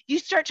too. You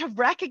start to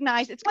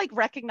recognize, it's like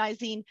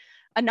recognizing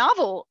a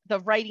novel, the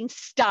writing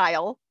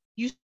style.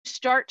 You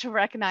start to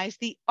recognize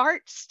the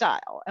art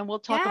style. And we'll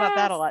talk about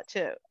that a lot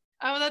too.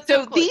 Oh, that's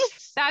so cool.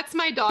 That's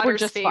my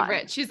daughter's favorite.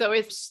 Fun. She's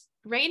always,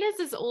 Raina's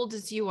as old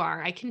as you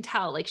are. I can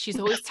tell. Like she's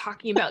always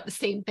talking about the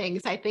same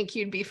things. I think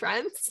you'd be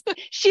friends.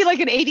 She like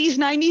an 80s,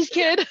 90s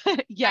kid?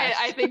 Yes.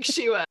 I think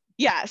she would.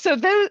 Yeah. So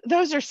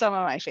those are some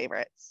of my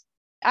favorites.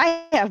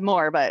 I have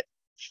more, but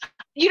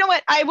you know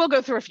what? I will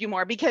go through a few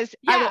more because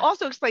I will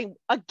also explain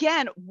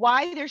again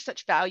why there's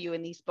such value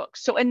in these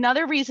books. So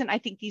another reason I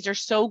think these are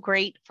so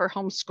great for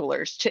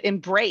homeschoolers to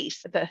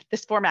embrace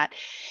this format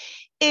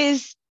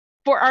is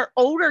for our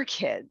older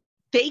kids.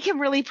 They can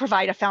really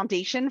provide a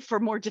foundation for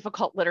more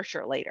difficult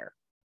literature later.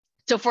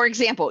 So for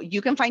example,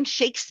 you can find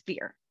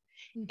Shakespeare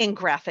in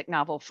graphic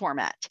novel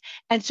format.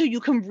 And so you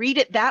can read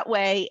it that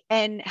way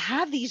and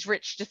have these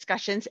rich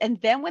discussions.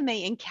 And then when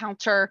they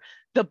encounter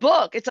the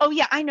book, it's, oh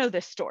yeah, I know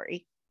this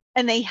story.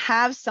 And they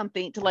have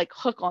something to like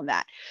hook on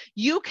that.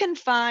 You can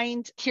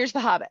find, here's The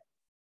Hobbit.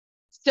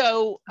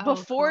 So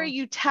before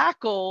you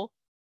tackle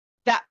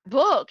that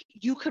book,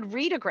 you could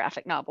read a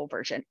graphic novel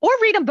version or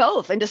read them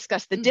both and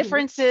discuss the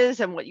differences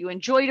and what you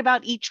enjoyed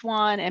about each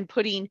one and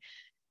putting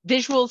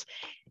visuals,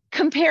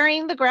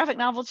 comparing the graphic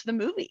novel to the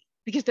movie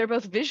because they're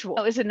both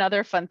visual is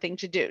another fun thing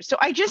to do. So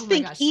I just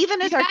think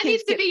even as our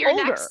kids get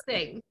older, next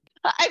thing.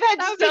 I've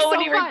had so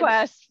many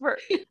requests for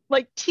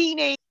like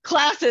teenage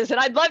classes and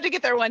I'd love to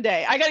get there one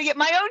day. I got to get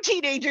my own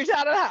teenagers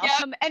out of the house.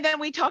 Yep. And then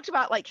we talked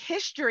about like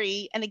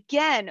history. And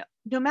again,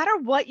 no matter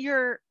what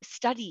you're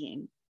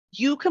studying,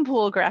 you can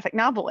pull a graphic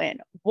novel in.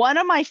 One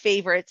of my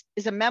favorites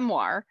is a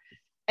memoir,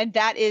 and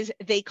that is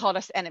They Called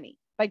Us Enemy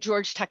by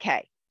George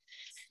Takei.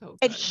 So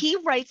And good. he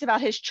writes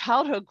about his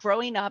childhood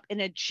growing up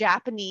in a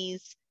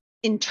Japanese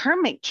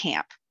internment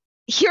camp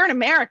here in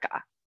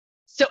America.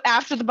 So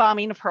after the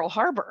bombing of Pearl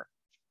Harbor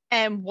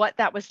and what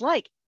that was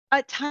like,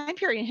 a time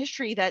period in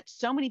history that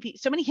so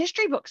many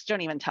history books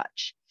don't even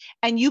touch.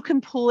 And you can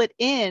pull it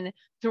in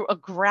through a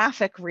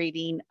graphic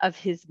reading of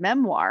his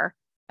memoir.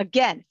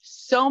 Again,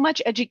 so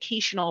much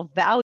educational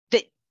value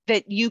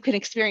that you can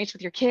experience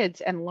with your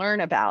kids and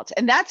learn about.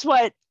 And that's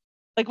what,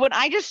 like, when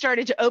I just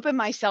started to open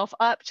myself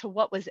up to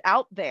what was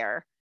out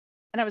there,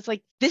 and I was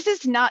like, this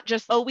is not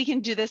just, oh, we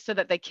can do this so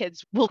that the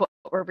kids will know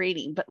what we're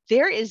reading, but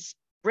there is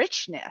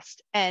richness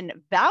and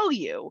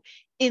value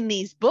in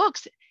these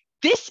books.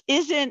 This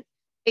isn't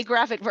a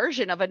graphic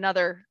version of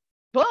another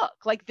book.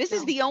 Like, this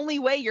is the only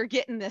way you're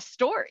getting this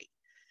story.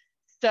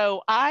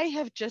 So I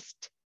have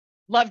just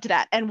loved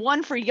that. And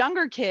one for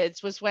younger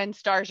kids was When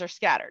Stars Are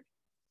Scattered.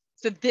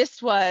 So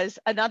this was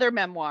another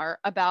memoir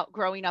about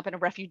growing up in a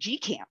refugee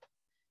camp.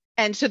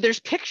 And so there's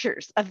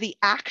pictures of the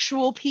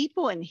actual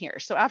people in here.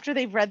 So after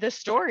they've read the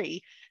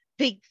story,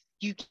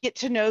 you get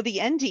to know the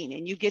ending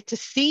and you get to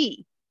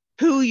see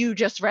who you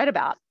just read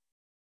about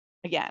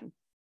again.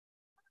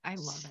 I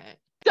love it.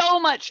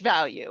 So much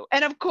value.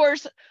 And of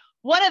course,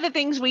 one of the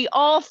things we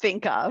all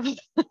think of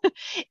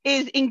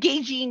is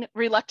engaging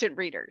reluctant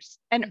readers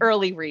and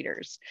early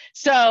readers.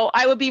 So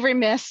I would be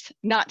remiss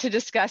not to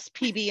discuss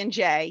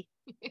PB&J,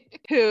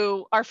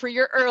 who are for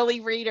your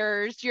early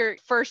readers, your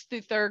first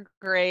through third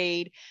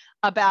grade,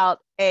 about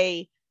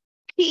a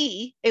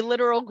pea, a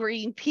literal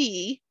green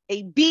pea,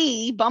 a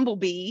bee,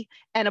 bumblebee,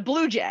 and a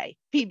blue jay,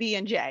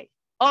 PB&J.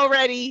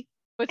 Already,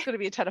 it's going to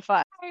be a ton of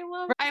fun.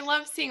 I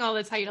love seeing all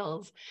the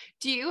titles.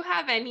 Do you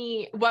have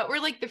what were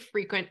like the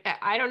frequent,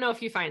 I don't know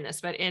if you find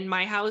this, but in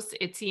my house,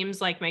 it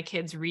seems like my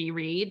kids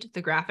reread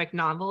the graphic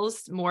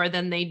novels more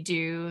than they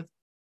do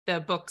the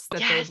books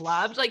that they've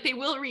loved. Like, they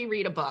will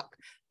reread a book,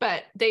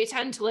 but they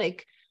tend to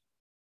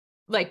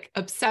like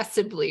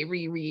obsessively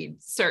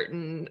reread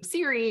certain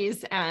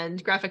series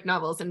and graphic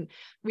novels. And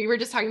we were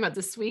just talking about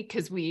this week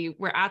because we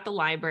were at the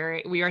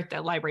library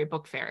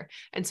book fair.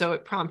 And so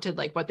it prompted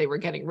like what they were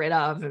getting rid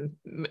of. And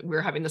we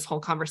were having this whole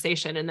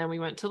conversation. And then we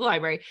went to the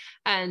library,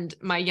 and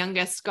my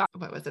youngest got,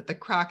 what was it? The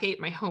Croc Ate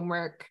My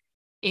Homework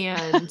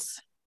and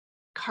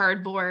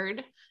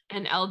Cardboard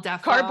and El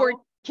Defo. Cardboard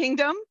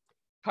Kingdom.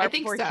 I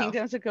think so.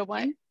 Kingdom's a good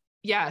one.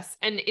 Yes.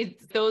 And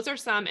those are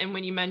some. And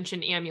when you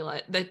mentioned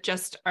Amulet, that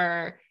just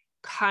are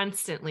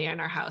constantly in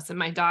our house. And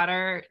my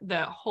daughter,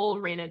 the whole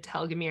Raina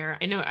Telgemeier,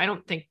 I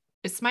don't think,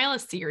 is Smile a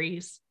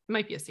series? It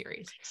might be a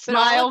series.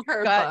 Smile, but all of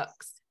her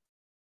books.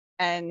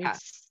 And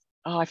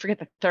I forget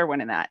the third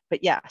one in that,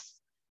 but yes.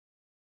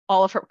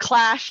 All of her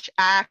Clash,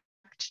 Act,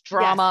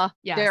 Drama,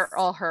 yes. They're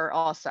all her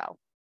also.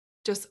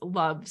 Just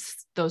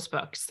loves those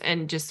books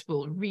and just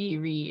will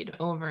reread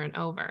over and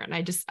over. And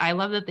I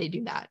love that they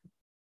do that.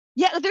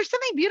 Yeah, there's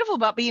something beautiful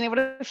about being able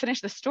to finish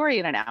the story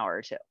in an hour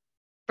or two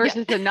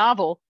versus a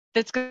novel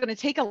that's going to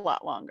take a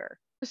lot longer.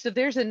 So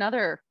there's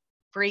another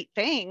great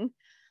thing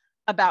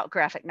about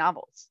graphic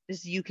novels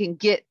is you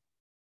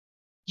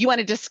want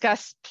to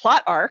discuss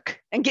plot arc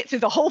and get through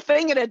the whole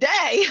thing in a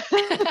day.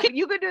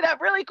 You can do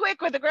that really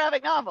quick with a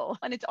graphic novel,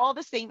 and it's all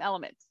the same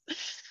elements.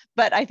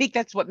 But I think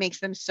that's what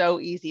makes them so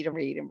easy to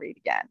read and read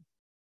again.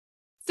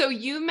 So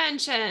you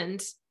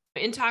mentioned,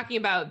 in talking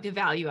about the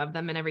value of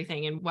them and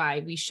everything and why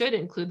we should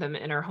include them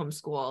in our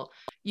homeschool,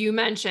 you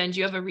mentioned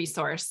you have a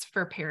resource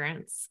for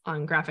parents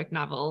on graphic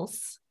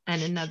novels,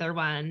 and another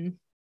one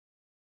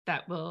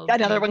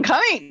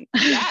coming.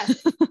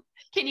 Yes.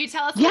 Can you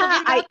tell us a little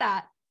bit about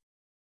that?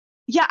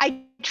 Yeah,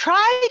 I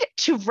tried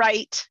to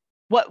write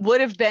what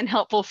would have been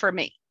helpful for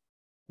me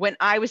when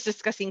I was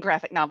discussing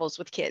graphic novels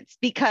with kids,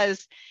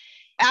 because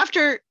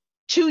after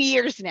 2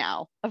 years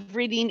now of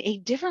reading a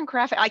different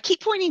graphic, I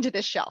keep pointing to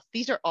this shelf.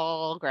 These are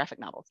all graphic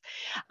novels,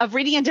 of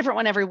reading a different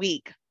one every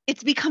week.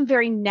 It's become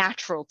very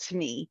natural to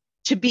me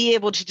to be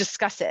able to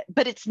discuss it,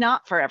 but it's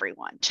not for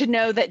everyone. To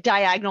know that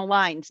diagonal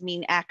lines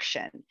mean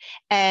action,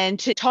 and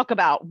to talk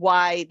about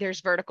why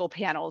there's vertical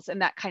panels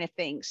and that kind of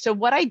thing. So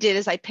what I did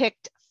is I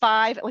picked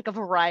 5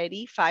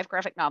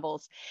 graphic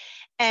novels.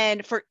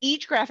 And for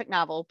each graphic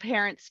novel,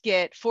 parents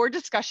get 4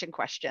 discussion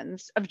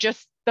questions of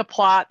just the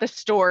plot, the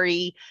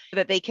story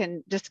that they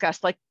can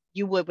discuss like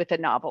you would with a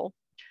novel,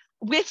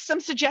 with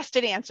some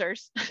suggested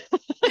answers.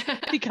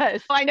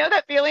 Because I know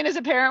that feeling as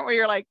a parent where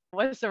you're like,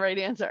 what's the right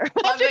answer?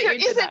 There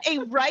isn't a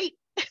right,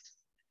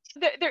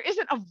 there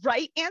isn't a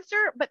right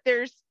answer, but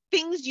there's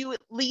things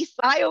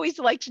I always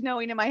liked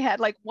knowing in my head,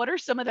 like, what are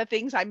some of the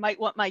things I might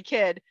want my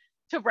kid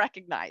to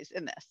recognize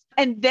in this?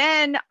 And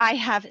then I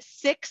have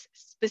 6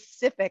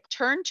 specific,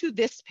 turn to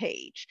this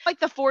page, like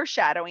the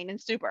foreshadowing in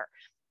Super.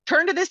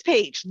 Turn to this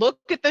page, look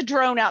at the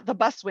drone out the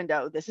bus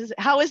window.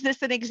 How is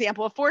this an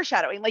example of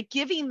foreshadowing? Like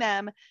giving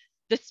them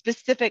the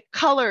specific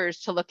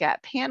colors to look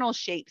at, panel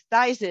shapes,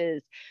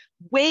 sizes,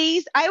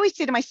 ways. I always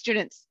say to my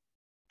students,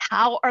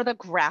 how are the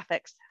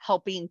graphics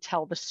helping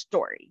tell the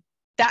story?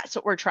 That's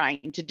what we're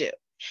trying to do.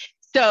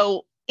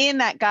 So in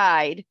that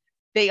guide,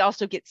 they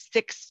also get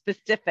 6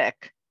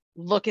 specific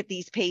look at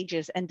these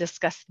pages and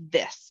discuss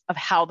this of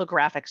how the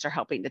graphics are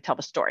helping to tell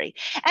the story.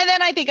 And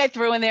then I think I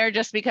threw in there,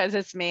 just because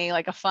it's me,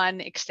 like a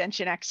fun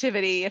extension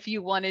activity if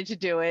you wanted to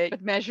do it,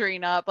 with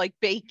measuring up, like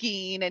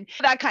baking and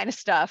that kind of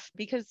stuff,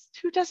 because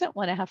who doesn't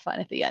want to have fun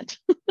at the end?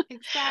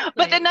 Exactly.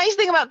 But the nice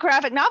thing about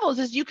graphic novels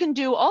is you can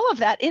do all of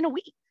that in a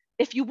week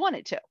if you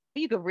wanted to.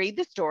 You could read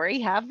the story,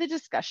 have the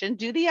discussion,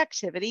 do the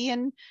activity,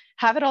 and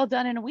have it all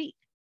done in a week,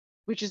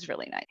 which is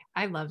really nice.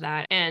 I love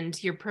that.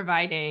 And you're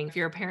providing, if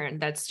you're a parent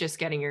that's just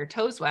getting your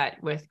toes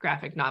wet with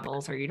graphic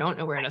novels, or you don't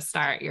know where to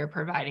start, you're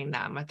providing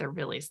them with a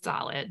really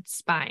solid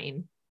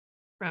spine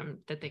from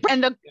that they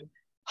can. And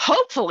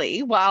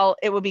hopefully, while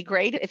it would be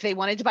great if they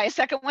wanted to buy a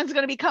second, one's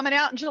going to be coming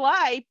out in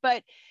July,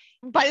 but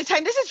by the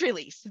time this is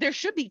released, there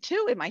should be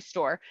 2 in my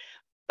store.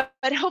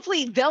 But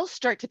hopefully they'll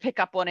start to pick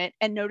up on it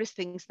and notice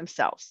things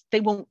themselves. They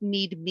won't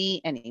need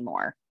me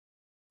anymore.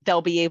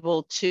 They'll be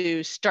able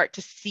to start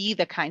to see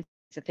the kinds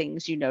of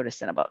things you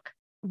notice in a book.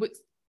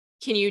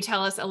 Can you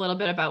tell us a little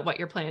bit about what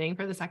you're planning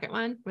for the second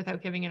one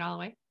without giving it all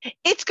away?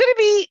 It's going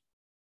to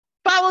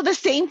follow the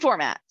same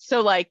format.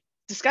 So like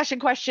discussion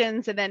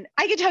questions, and then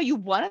I can tell you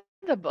one of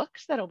the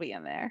books that'll be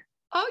in there.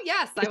 Oh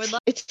yes, I would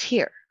love. It's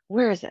here.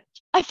 Where is it?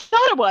 I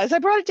thought it was. I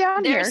brought it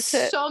down here. There's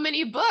so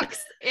many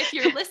books. If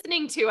you're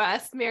listening to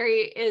us,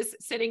 Mary is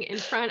sitting in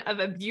front of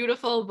a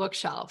beautiful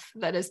bookshelf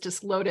that is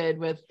just loaded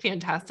with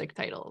fantastic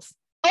titles.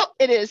 Oh,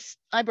 it is.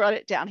 I brought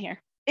it down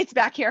here. It's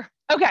back here.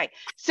 Okay.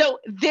 So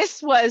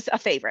this was a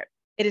favorite.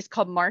 It is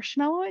called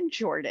Marshmallow and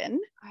Jordan.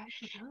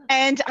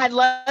 And I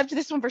loved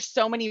this one for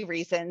so many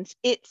reasons.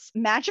 It's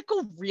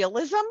magical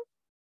realism,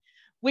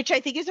 which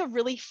I think is a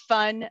really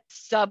fun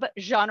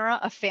sub-genre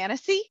of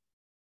fantasy.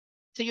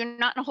 So you're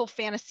not in a whole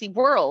fantasy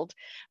world,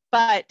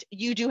 but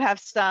you do have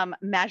some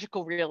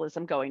magical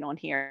realism going on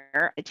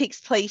here. It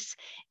takes place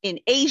in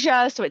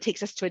Asia, so it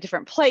takes us to a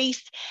different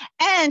place.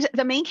 And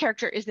the main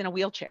character is in a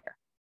wheelchair,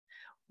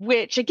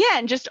 which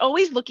again, just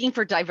always looking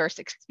for diverse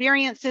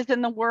experiences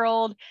in the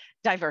world,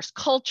 diverse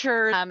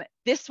culture.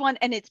 This one,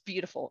 and it's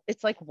beautiful.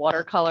 It's like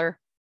watercolor,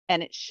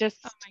 and it's just,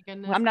 oh my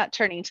goodness. I'm not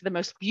turning to the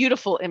most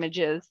beautiful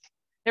images.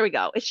 There we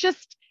go. It's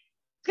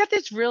got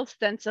this real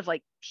sense of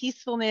like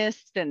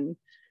peacefulness and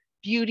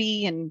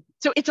beauty. And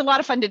so it's a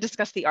lot of fun to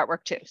discuss the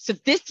artwork too. So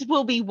this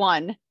will be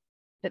one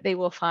that they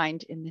will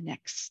find in the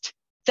next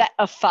set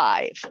of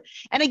 5.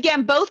 And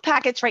again, both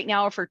packets right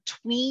now are for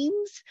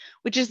tweens,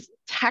 which is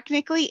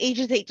technically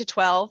ages 8 to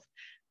 12,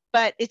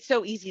 but it's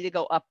so easy to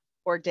go up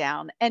or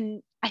down.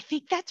 And I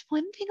think that's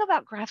one thing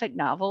about graphic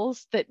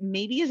novels that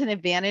maybe is an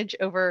advantage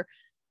over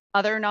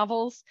other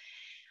novels.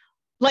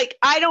 Like,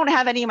 I don't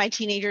have any of my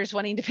teenagers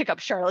wanting to pick up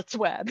Charlotte's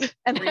Web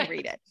and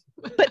reread it,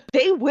 but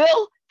they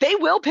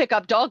will pick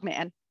up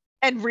Dogman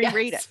and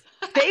reread it.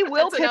 They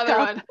will pick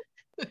up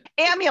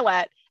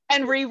Amulet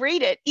and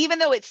reread it, even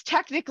though it's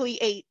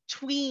technically a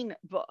tween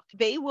book.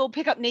 They will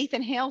pick up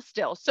Nathan Hale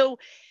still. So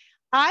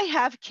I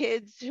have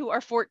kids who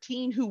are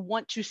 14 who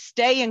want to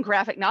stay in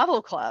graphic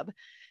novel club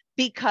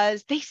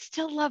because they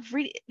still love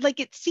reading.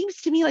 Like, it seems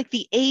to me like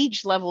the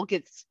age level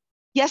gets,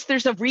 yes,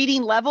 there's a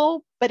reading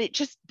level, but it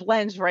just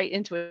blends right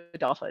into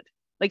adulthood.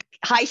 Like,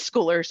 high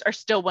schoolers are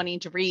still wanting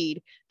to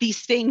read these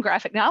same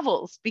graphic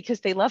novels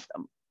because they love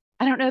them.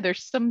 I don't know.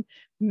 There's some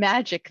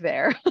magic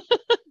there.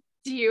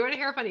 Do you want to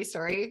hear a funny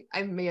story?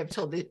 I may have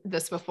told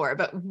this before,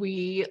 but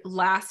we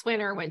last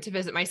winter went to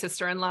visit my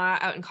sister-in-law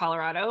out in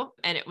Colorado,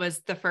 and it was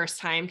the first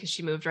time because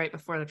she moved right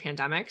before the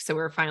pandemic. So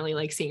we were finally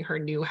like seeing her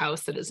new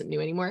house that isn't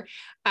new anymore.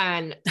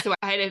 And so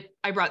I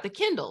brought the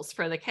Kindles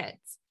for the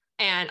kids,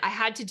 and I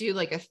had to do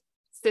like a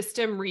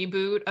system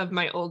reboot of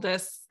my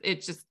oldest.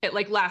 It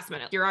like last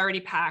minute, you're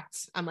already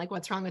packed. I'm like,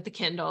 what's wrong with the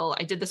Kindle?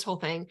 I did this whole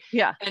thing.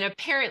 Yeah. And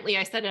apparently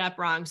I set it up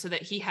wrong so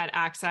that he had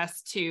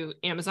access to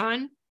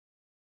Amazon,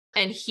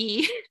 and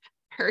he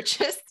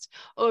purchased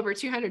over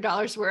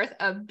 $200 worth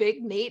of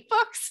Big Nate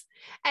books,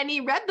 and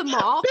he read them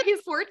all.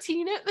 He's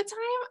 14 at the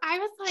time. I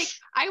was like,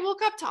 I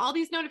woke up to all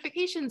these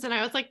notifications and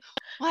I was like,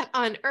 what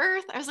on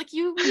earth? I was like,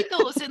 you read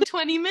those in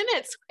 20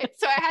 minutes.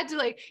 So I had to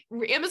like,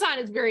 Amazon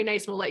is very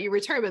nice and will let you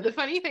return. But the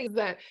funny thing is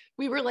that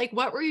we were like,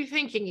 what were you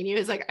thinking? And he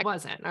was like, I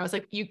wasn't. And I was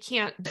like, you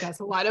can't, that's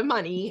a lot of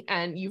money.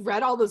 And you've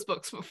read all those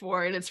books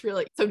before. And it's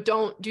really, so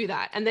don't do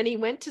that. And then he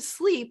went to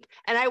sleep,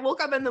 and I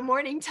woke up in the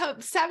morning to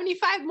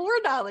 $75 more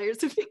of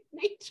Big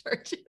Nate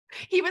charges.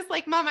 He was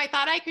like, Mom, I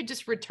thought I could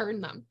just return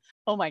them.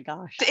 Oh my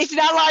gosh. It's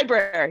not a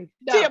library.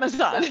 No. It's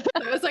Amazon.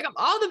 I was like, of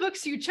all the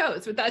books you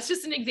chose, but that's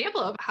just an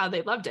example of how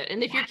they loved it.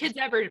 And if your kids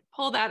ever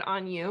pull that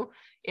on you,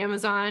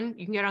 Amazon,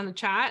 you can get on the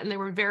chat, and they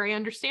were very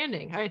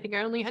understanding. I think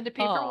I only had to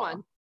pay for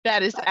one.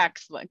 That is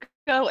excellent.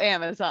 Go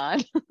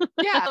Amazon.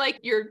 Yeah. Like,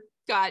 you're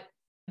got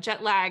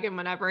jet lag and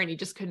whatever, and he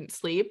just couldn't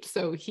sleep.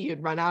 So he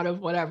had run out of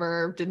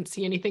whatever, didn't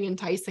see anything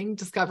enticing,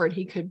 discovered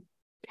he could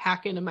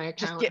hack into my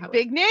account. Just get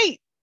Big Nate.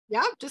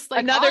 Yeah. Just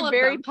like another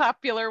very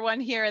popular one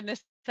here in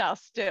this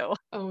house too.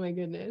 Oh my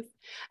goodness.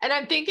 And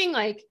I'm thinking,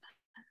 like,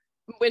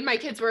 when my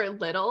kids were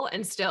little,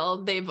 and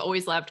still, they've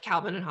always loved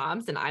Calvin and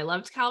Hobbes, and I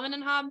loved Calvin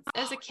and Hobbes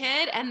as a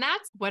kid. And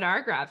that's what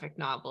our graphic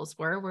novels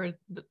were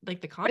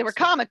like the comics. They were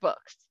comic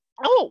books.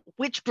 Oh,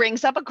 which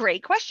brings up a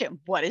great question.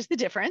 What is the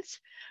difference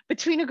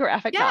between a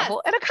graphic Yes.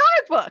 novel and a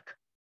comic book?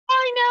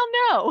 I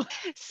now know.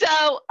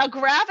 So a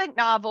graphic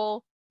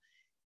novel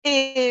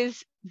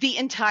is the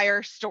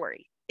entire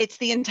story. It's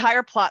the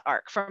entire plot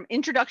arc from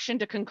introduction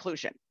to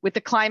conclusion with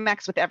the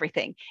climax, with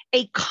everything.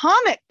 A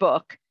comic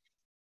book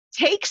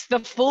takes the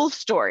full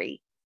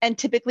story and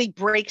typically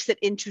breaks it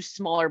into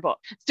smaller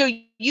books. So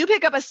you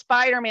pick up a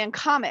Spider-Man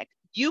comic,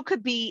 you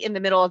could be in the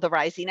middle of the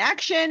rising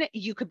action,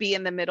 you could be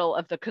in the middle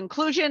of the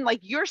conclusion, like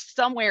you're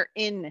somewhere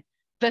in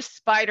the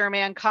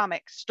Spider-Man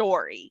comic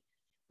story,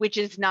 which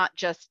is not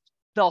just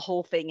the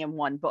whole thing in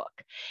one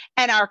book.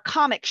 And our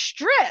comic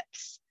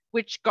strips,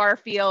 which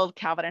Garfield,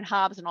 Calvin and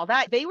Hobbes and all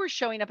that, they were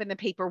showing up in the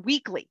paper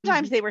weekly.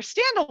 Sometimes they were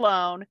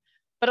standalone,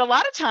 but a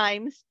lot of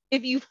times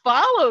if you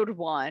followed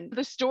one,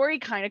 the story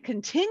kind of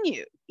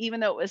continued, even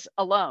though it was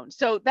alone.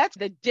 So that's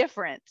the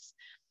difference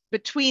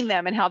between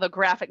them and how the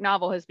graphic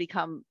novel has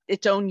become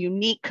its own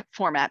unique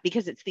format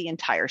because it's the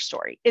entire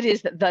story. It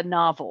is the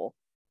novel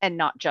and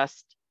not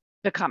just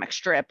the comic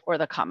strip or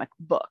the comic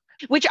book,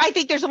 which I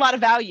think there's a lot of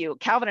value.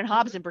 Calvin and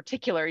Hobbes in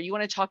particular, you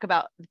want to talk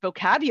about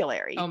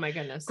vocabulary. Oh my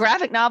goodness.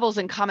 Graphic novels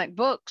and comic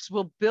books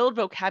will build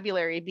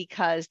vocabulary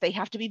because they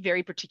have to be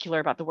very particular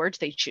about the words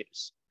they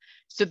choose.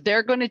 So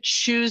they're going to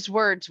choose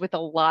words with a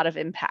lot of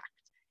impact.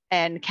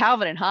 And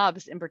Calvin and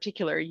Hobbes in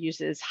particular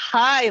uses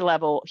high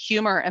level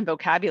humor and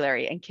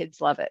vocabulary, and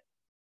kids love it.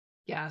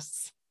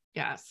 Yes.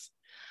 Yes.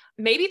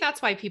 Maybe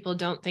that's why people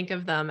don't think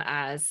of them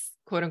as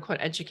quote unquote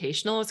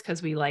educational, is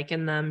because we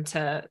liken them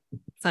to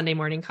Sunday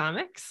morning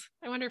comics.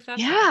 I wonder if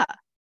that's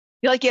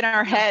like in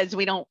our heads,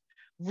 we don't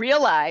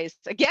realize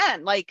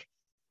again, like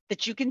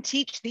that you can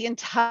teach the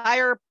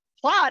entire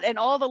plot and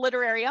all the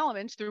literary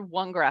elements through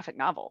one graphic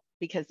novel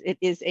because it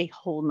is a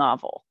whole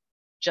novel,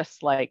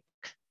 just like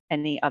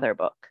any other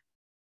book.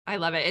 I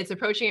love it. It's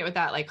approaching it with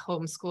that like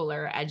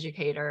homeschooler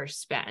educator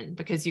spin,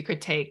 because you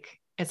could take,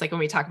 it's like when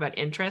we talk about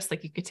interest,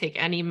 like you could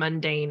take any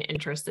mundane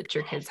interest that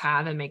your kids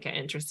have and make it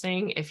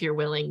interesting if you're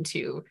willing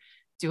to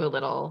do a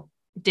little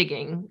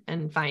digging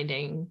and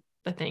finding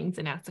the things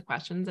and ask the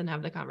questions and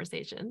have the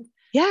conversations.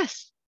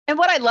 Yes. And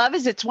what I love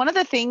is it's one of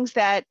the things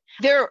that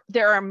there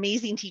are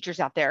amazing teachers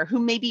out there who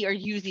maybe are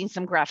using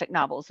some graphic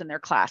novels in their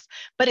class,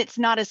 but it's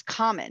not as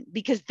common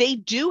because they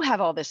do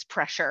have all this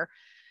pressure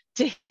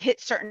to hit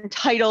certain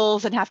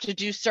titles and have to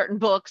do certain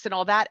books and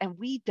all that. And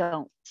we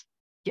don't.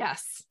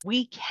 Yes.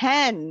 We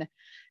can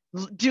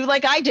do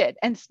like I did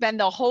and spend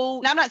the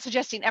whole, I'm not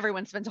suggesting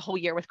everyone spends a whole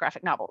year with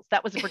graphic novels.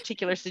 That was a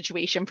particular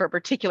situation for a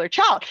particular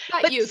child.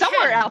 But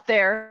somewhere out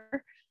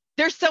there,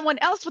 there's someone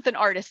else with an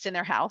artist in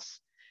their house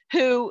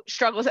who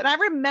struggles. And I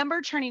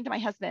remember turning to my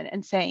husband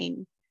and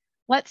saying,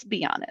 let's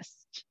be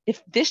honest,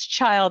 if this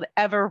child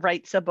ever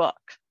writes a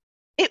book,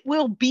 it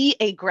will be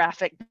a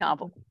graphic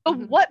novel. But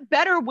what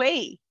better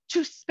way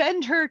to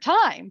spend her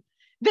time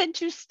than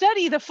to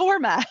study the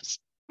format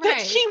that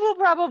she will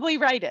probably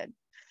write in?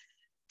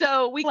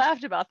 So we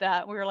laughed about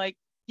that. We were like,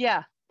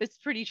 yeah, it's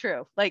pretty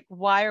true. Like,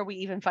 why are we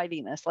even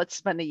fighting this? Let's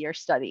spend a year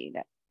studying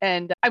it.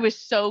 And I was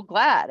so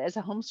glad as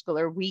a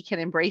homeschooler, we can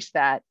embrace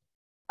that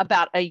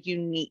about a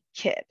unique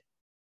kid.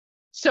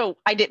 So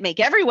I didn't make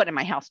everyone in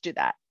my house do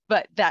that,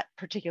 but that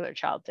particular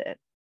child did.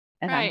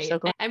 And I'm so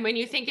glad. And when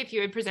you think if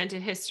you had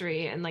presented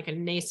history in like a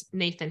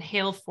Nathan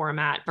Hale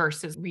format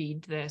versus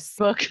read this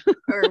book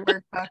or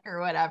workbook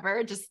or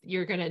whatever, just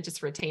you're going to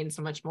just retain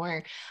so much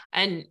more.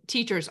 And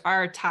teachers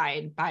are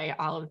tied by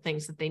all of the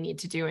things that they need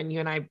to do. And you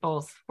and I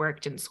both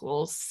worked in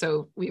schools,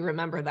 so we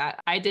remember that.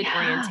 I did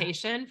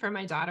orientation for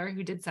my daughter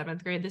who did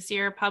 7th grade this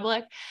year,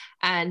 public,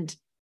 and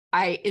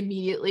I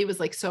immediately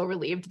was like so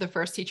relieved. The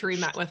first teacher we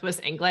met with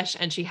was English,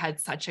 and she had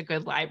such a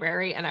good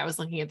library. And I was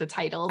looking at the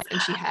titles and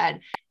she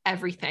had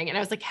everything. And I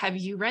was like, have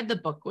you read The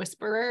Book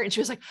Whisperer? And she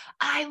was like,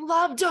 I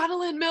love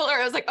Donalyn Miller.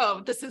 I was like,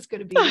 oh, this is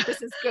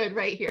good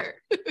right here.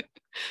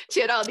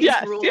 She had all these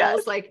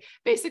rules. Like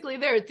basically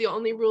the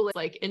only rule is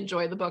like,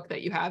 enjoy the book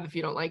that you have. If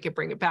you don't like it,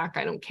 bring it back.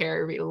 I don't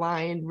care. Read a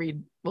line,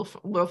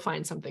 we'll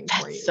find something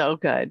for you. So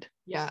good.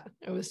 Yeah.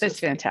 It's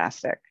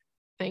fantastic. Like,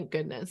 thank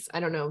goodness. I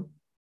don't know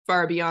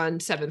far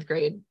beyond 7th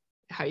grade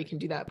how you can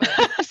do that,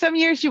 but some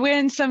years you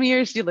win, some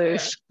years you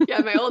lose. Yeah,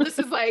 my oldest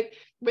is like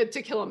with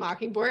To Kill a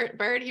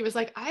Mockingbird. He was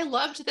like, I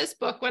loved this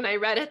book when I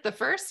read it the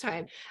first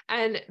time.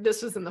 And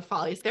this was in the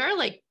Follies. They're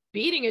like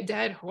beating a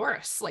dead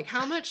horse. Like,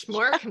 how much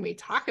more can we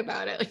talk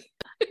about it?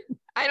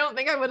 I don't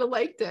think I would have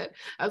liked it.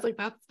 I was like,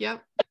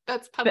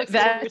 that's public.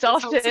 That's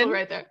often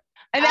right there.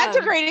 And that's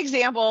a great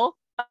example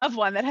of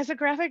one that has a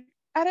graphic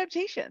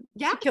adaptation.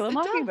 Yeah, To Kill a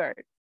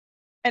Mockingbird.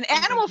 And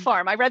Animal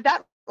Farm, I read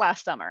that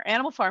last summer.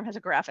 Animal Farm has a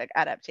graphic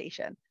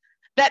adaptation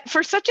that,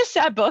 for such a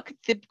sad book,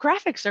 the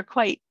graphics are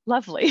quite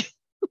lovely.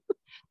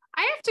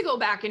 I have to go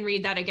back and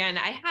read that again.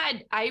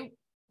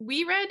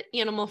 We read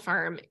Animal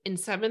Farm in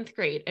 7th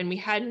grade and we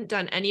hadn't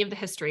done any of the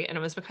history. And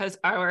it was because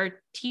our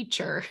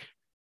teacher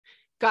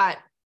got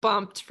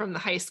bumped from the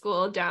high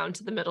school down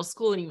to the middle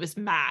school and he was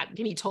mad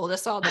and he told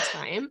us all the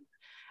time.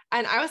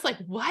 And I was like,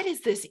 what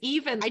is this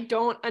even? I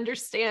don't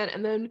understand.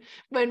 And then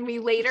when we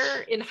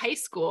later in high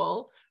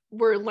school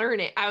were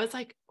learning. I was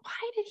like,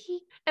 why did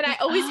he? And I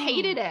always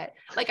hated Oh. it.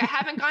 Like, I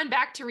haven't gone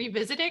back to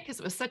revisit it because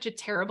it was such a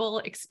terrible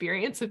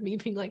experience of me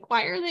being like,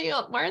 why are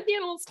the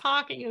animals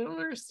talking? I don't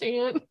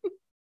understand.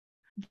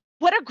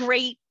 What a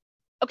great,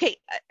 okay,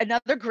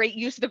 another great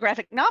use of the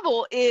graphic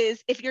novel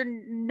is if you're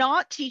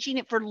not teaching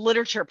it for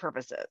literature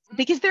purposes,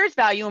 because there's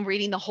value in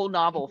reading the whole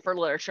novel for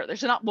literature.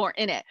 There's not more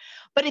in it.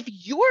 But if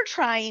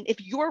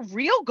your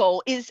real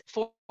goal is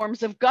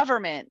forms of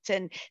government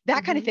and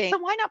that kind of thing,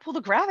 then why not pull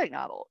the graphic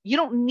novel? You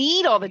don't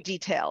need all the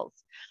details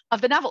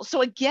of the novel.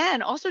 So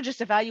again, also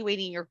just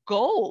evaluating your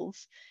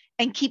goals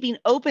and keeping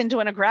open to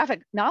when a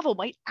graphic novel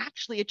might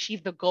actually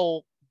achieve the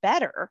goal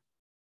better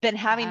than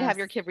having to have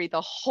your kid read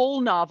the whole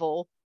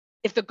novel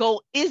if the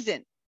goal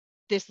isn't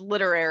this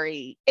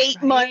literary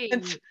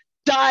 8-month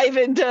dive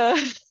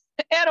into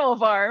Animal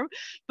Farm,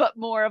 but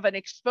more of an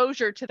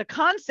exposure to the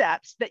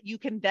concepts that you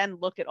can then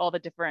look at all the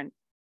different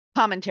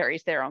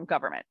commentaries there on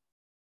government.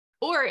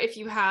 Or if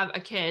you have a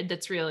kid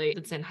that's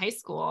in high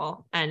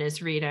school and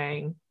is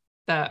reading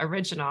the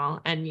original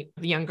and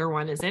the younger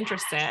one is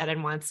interested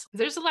and wants,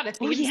 there's a lot of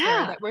themes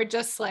there that we're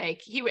just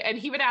like, he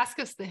would ask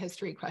us the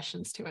history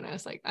questions too. And I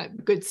was like, I'm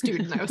a good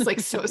student. I was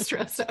like so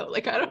stressed out.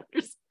 Like, I don't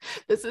understand.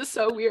 This is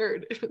so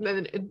weird. And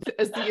then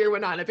as the year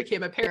went on, it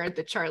became apparent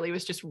that Charlie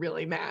was just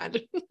really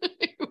mad.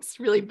 He was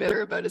really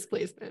bitter about his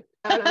placement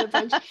out of a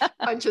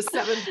bunch of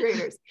 7th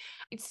graders.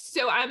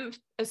 So I'm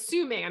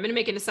going to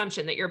make an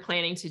assumption that you're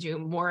planning to do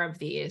more of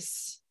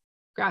these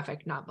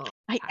graphic novels.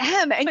 I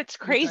am. And it's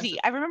crazy.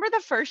 I remember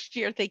the first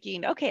year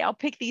thinking, okay, I'll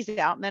pick these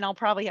out and then I'll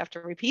probably have to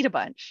repeat a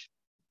bunch.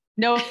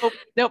 Nope.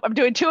 I'm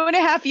doing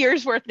 2.5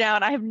 years worth now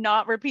and I have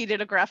not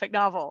repeated a graphic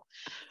novel.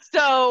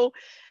 So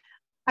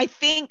I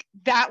think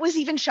that was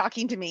even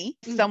shocking to me,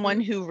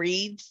 someone who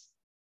reads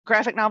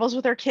graphic novels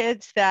with their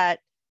kids, that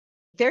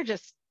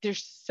there's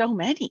so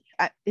many.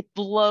 It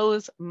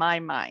blows my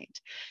mind.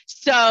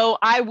 So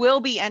I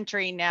will be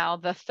entering now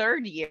the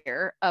 3rd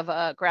year of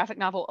a graphic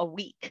novel a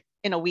week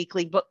in a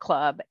weekly book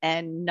club,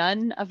 and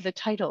none of the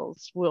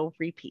titles will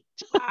repeat.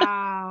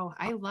 Wow.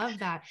 I love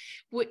that.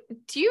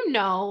 Do you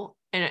know,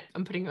 and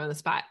I'm putting you on the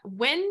spot,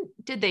 when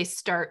did they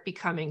start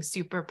becoming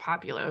super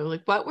popular?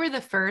 Like, what were the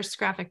first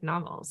graphic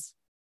novels?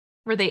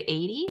 Were they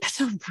 80s?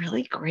 That's a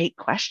really great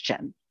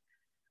question.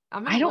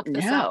 I don't know.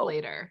 This up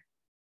later.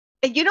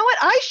 And you know what?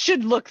 I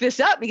should look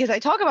this up because I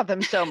talk about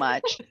them so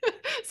much.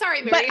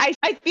 Sorry, Mary. But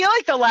I feel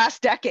like the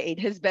last decade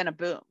has been a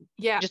boom.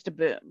 Yeah. Just a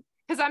boom.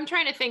 Because I'm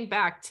trying to think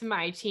back to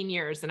my teen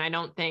years, and I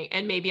don't think,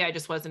 and maybe I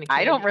just wasn't a kid.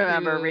 I don't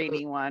remember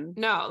reading one.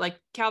 No, like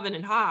Calvin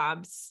and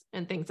Hobbes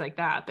and things like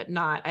that, but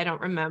I don't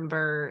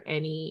remember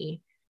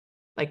any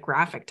like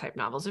graphic type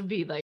novels. It'd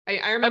be like,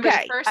 I remember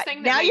the first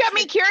thing. Now you have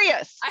me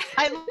curious.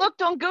 I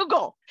looked on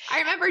Google. I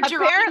remember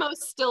Geronimo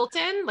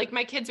Stilton. Like,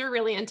 my kids were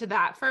really into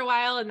that for a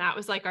while. And that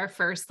was like our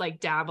first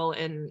like dabble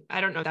in, I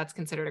don't know if that's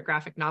considered a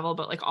graphic novel,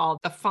 but like all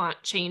the font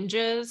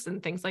changes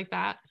and things like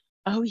that.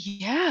 Oh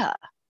yeah.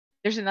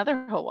 There's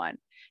another whole one.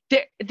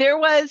 There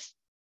was,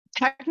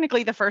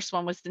 technically the first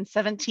one was in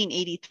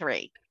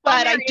 1783,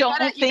 but Mary,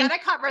 you gotta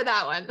cover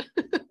that one.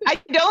 I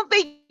don't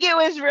think it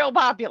was real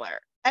popular.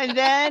 And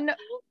then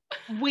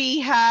we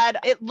had,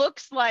 it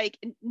looks like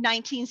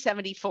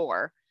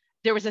 1974,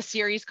 there was a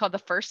series called The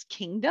First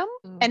Kingdom,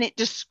 and it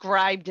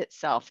described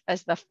itself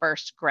as the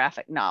first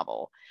graphic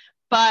novel.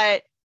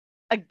 But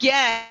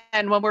again,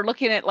 when we're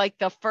looking at like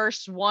the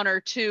first 1 or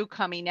 2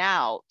 coming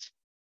out,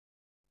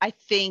 I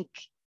think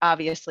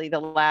obviously the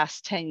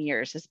last 10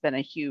 years has been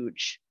a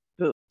huge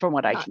boom from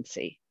what I can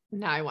see.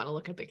 Now I want to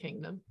look at The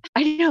Kingdom.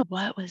 I know.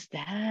 What was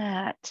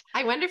that?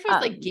 I wonder if it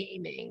was like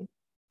gaming,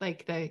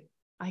 like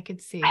I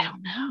could see. I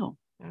don't know.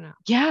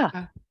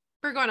 Yeah.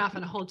 We're going off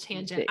on a whole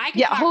tangent. I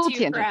could talk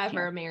to you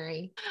forever,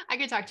 Mary. I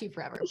could talk to you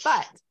forever,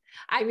 but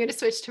I'm going to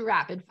switch to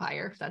rapid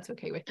fire if that's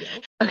okay with you.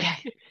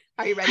 Okay.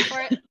 Are you ready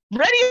for it?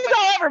 Ready as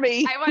all ever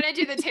be. I want to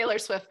do the Taylor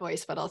Swift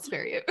voice, but I'll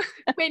spare you.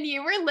 When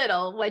you were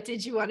little, what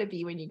did you want to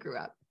be when you grew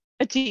up?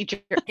 A teacher.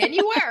 And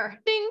you were.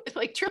 Ding,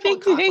 like triple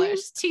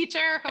accomplished.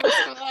 Teacher,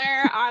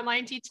 homeschooler,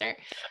 online teacher.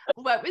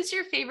 What was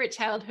your favorite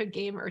childhood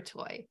game or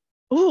toy?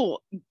 Ooh,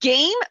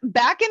 game.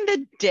 Back in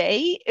the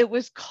day, it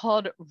was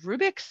called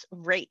Rubik's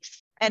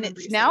Race. And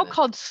it's now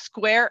called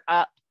Square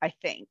Up, I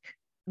think.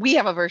 We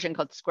have a version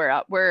called Square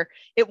Up where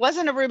it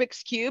wasn't a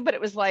Rubik's Cube, but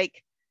it was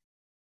like,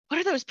 what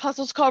are those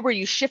puzzles called where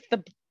you shift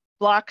the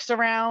blocks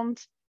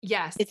around?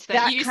 Yes. It's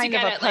that kind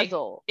of a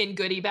puzzle. Like, in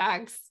goodie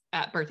bags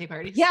at birthday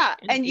parties. Yeah.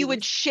 And you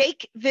would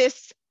shake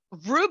this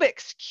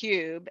Rubik's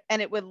Cube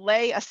and it would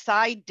lay a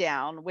side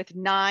down with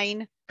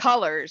 9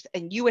 colors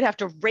and you would have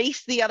to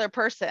race the other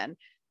person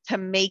to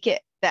make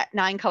it that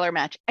 9-color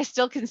match. I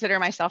still consider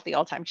myself the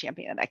all-time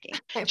champion of that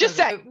game. Just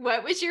say,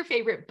 what was your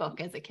favorite book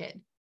as a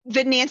kid?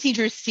 The Nancy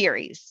Drew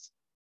series.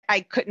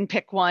 I couldn't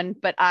pick one,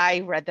 but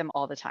I read them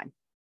all the time.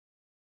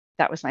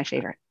 That was my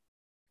favorite.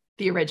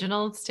 The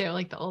originals too,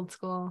 like the old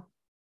school.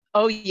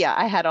 Oh yeah,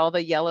 I had all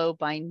the yellow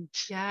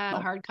Yeah,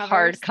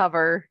 hardcovers.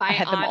 hardcover. I My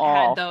had them aunt had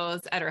all.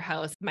 those at her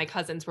house. My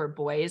cousins were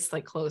boys,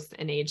 like close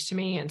in age to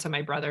me. And so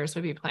my brothers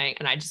would be playing,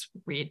 and I just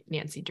read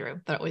Nancy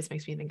Drew. That always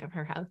makes me think of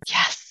her house.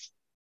 Yes,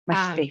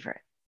 my Um, favorite.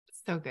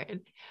 so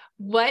good.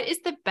 What is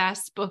the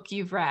best book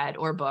you've read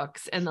or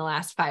books in the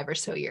last 5 or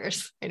so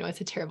years? I know it's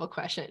a terrible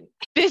question.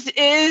 This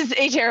is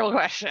a terrible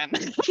question.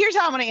 Here's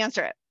how I'm going to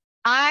answer it.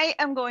 I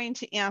am going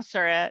to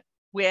answer it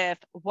with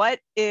what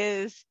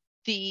is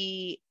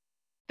the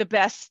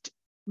best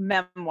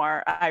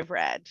memoir I've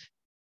read,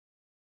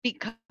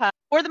 because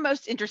or the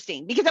most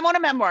interesting, because I'm on a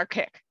memoir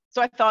kick.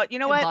 So I thought, you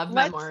know I what? love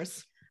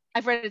memoirs.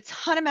 I've read a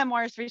ton of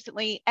memoirs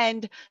recently,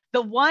 and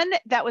the one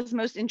that was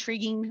most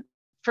intriguing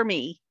for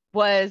me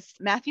was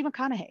Matthew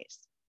McConaughey's.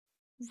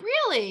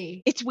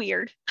 Really? It's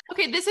weird.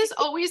 Okay, this is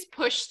always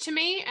pushed to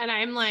me, and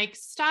I'm like,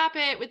 stop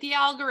it with the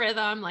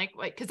algorithm. Like,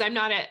 because I'm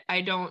not I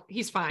don't,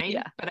 he's fine,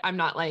 Yeah. but I'm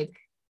not like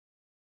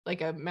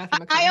a Matthew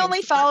McConaughey. I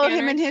only follow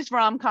him in his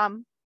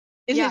rom-com,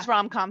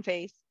 Yeah.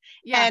 phase.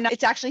 Yeah. And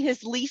it's actually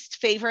his least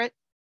favorite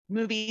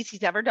movies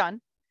he's ever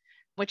done,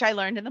 which I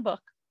learned in the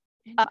book.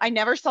 I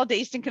never saw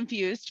Dazed and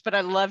Confused, but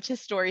I loved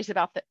his stories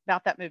about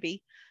that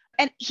movie.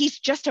 And he's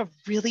just a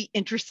really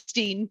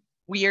interesting,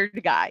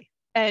 weird guy.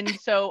 And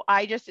so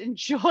I just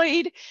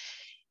enjoyed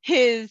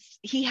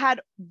he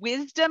had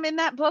wisdom in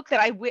that book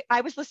that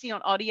I was listening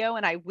on audio,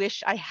 and I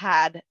wish I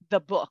had the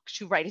book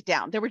to write it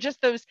down. There were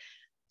just those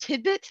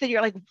tidbits that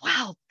you're like,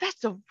 wow,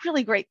 that's a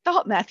really great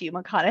thought, Matthew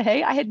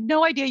McConaughey. I had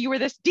no idea you were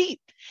this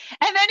deep.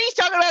 And then he's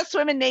talking about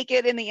swimming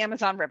naked in the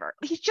Amazon River.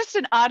 He's just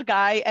an odd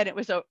guy, and it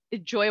was an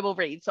enjoyable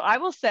read. So I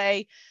will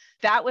say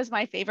that was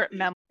my favorite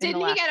memoir.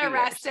 Didn't he get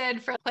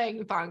arrested for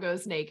playing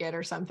bongos naked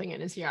or something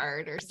in his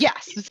yard or something?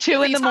 Yes,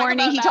 2 a.m.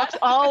 He talks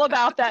all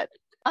about that.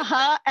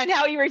 And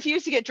how he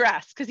refused to get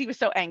dressed because he was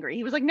so angry.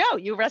 He was like, no,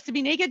 you arrested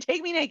me naked,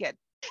 take me naked.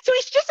 So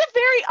he's just a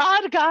very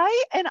odd guy,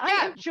 and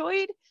I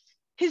enjoyed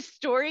his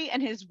story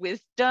and his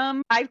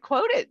wisdom. I've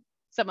quoted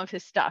some of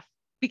his stuff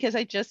because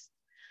I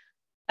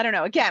don't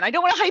know. Again, I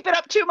don't want to hype it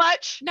up too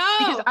much. No,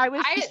 because I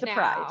was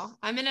surprised. Now.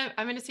 I'm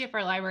gonna see if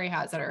our library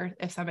has it or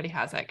if somebody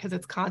has it, because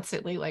it's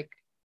constantly like,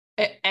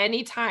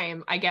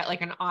 anytime I get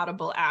like an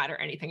Audible ad or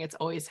anything, it's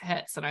always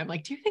hits. And I'm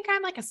like, do you think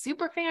I'm like a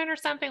super fan or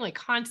something? Like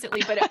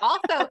constantly. But it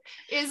also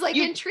is like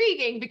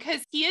intriguing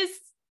because he is,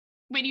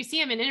 when you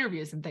see him in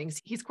interviews and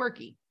things, he's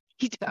quirky.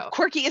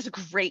 Quirky is a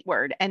great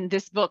word. And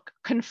this book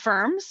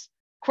confirms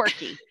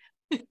quirky.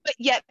 But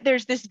yet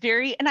there's this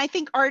and I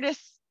think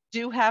artists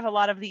do have a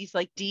lot of these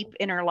like deep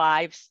inner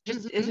lives,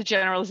 just as a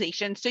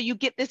generalization. So you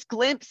get this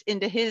glimpse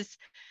into his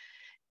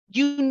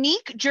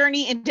unique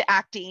journey into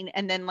acting,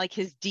 and then like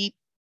his deep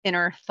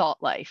inner thought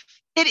life.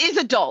 It is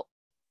adult.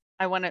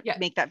 I want to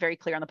make that very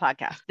clear on the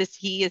podcast.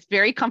 He is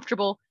very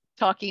comfortable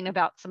talking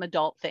about some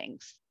adult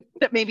things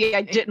that maybe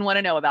I didn't want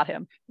to know about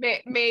him.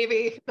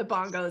 Maybe the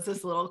bongos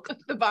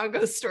the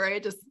bongos story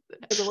just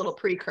is a little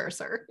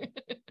precursor.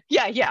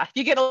 Yeah.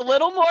 You get a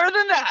little more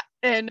than that,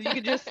 and you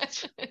can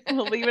just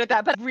leave it at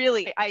that. But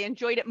really, I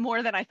enjoyed it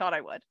more than I thought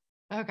I would.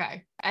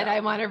 Okay. And I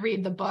want to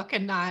read the book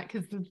and not,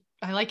 because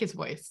I like his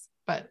voice,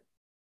 but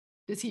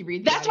does he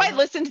read? That's why I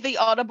listened to the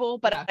Audible,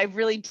 but I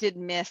really did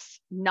miss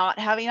not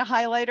having a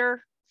highlighter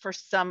for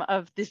some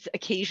of this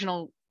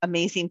occasional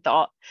amazing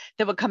thought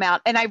that would come out.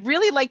 And I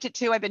really liked it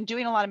too. I've been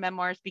doing a lot of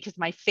memoirs because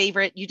my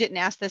favorite, you didn't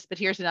ask this, but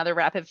here's another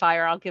rapid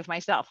fire I'll give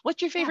myself.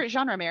 What's your favorite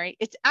genre, Mary?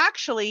 It's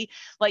actually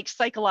like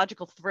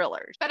psychological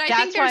thrillers. But I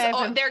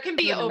think there can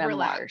be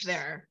overlap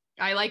there.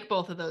 I like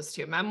both of those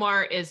too.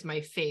 Memoir is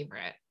my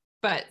favorite.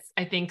 But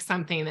I think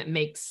something that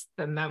makes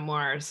the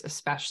memoirs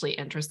especially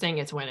interesting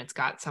is when it's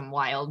got some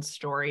wild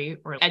story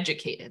or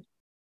educated,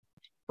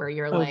 where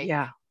you're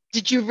yeah.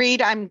 Did you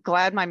read I'm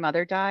Glad My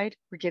Mother Died?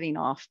 We're getting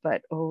off,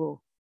 but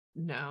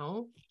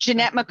no.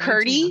 Jeanette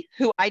McCurdy,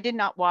 who I did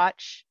not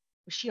watch.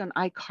 Was she on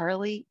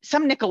iCarly?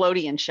 Some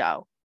Nickelodeon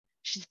show.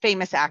 She's a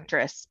famous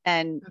actress,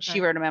 and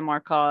she wrote a memoir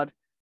called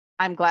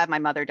I'm Glad My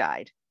Mother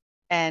Died.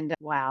 And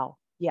wow,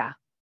 yeah.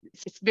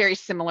 It's very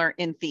similar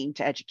in theme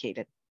to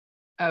Educated.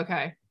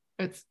 Okay.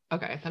 It's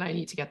okay. Then I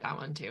need to get that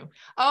one too.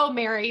 Oh,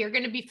 Mary, you're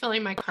going to be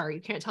filling my car.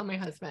 You can't tell my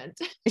husband.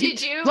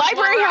 Did you?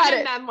 Library had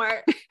it.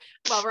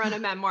 While we're on a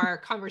memoir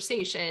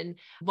conversation,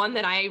 one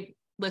that I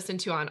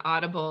listened to on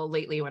Audible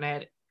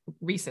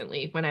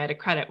recently when I had a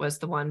credit was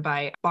the one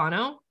by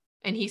Bono,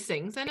 and he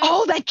sings in it.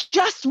 Oh, that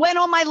just went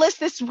on my list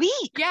this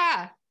week.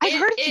 Yeah. I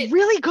heard it's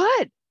really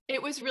good.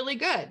 It was really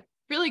good.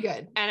 Really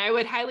good. And I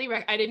would highly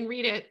I didn't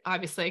read it,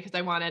 obviously, because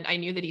I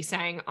knew that he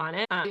sang on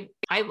it.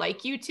 I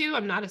like you too.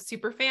 I'm not a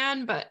super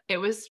fan, but it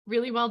was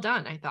really well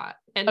done, I thought.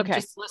 And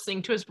just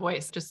listening to his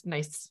voice, just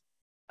nice.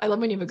 I love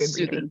when you have a good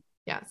reader.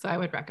 Yeah. So I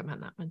would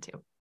recommend that one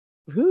too.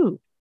 Ooh.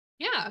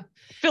 Yeah.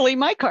 Filling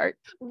my cart.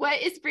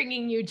 What is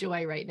bringing you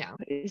joy right now?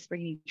 What is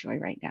bringing joy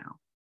right now?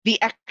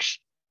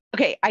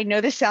 Okay, I know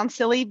this sounds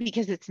silly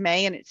because it's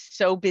May and it's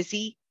so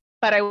busy,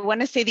 but I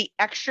want to say the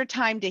extra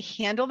time to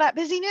handle that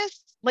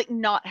busyness, like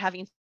not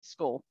having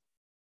school.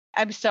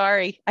 I'm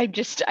sorry.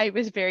 I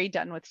was very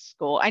done with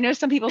school. I know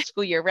some people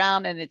school year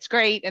round and it's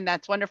great and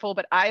that's wonderful,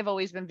 but I've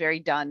always been very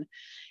done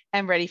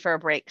and ready for a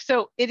break.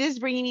 So it is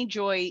bringing me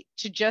joy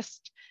to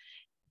just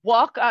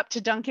walk up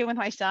to Dunkin' with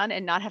my son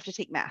and not have to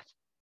take math,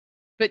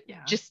 but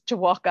just to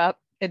walk up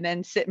and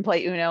then sit and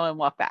play Uno and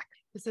walk back.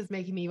 This is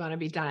making me want to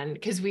be done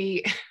because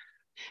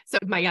so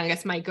my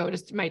youngest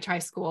might try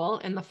school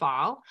in the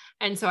fall.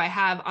 And so I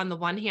have, on the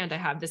one hand,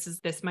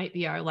 this might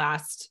be our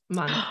last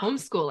month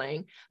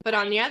homeschooling, but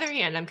on the other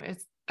hand,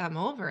 I'm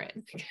over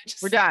it.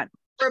 We're done.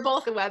 We're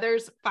both, the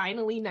weather's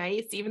finally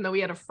nice, even though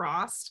we had a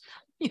frost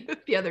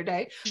the other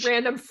day,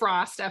 random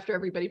frost after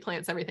everybody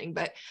plants everything,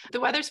 but the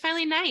weather's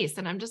finally nice.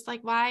 And I'm just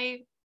like,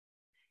 why?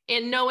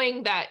 And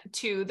knowing that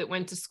two that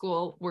went to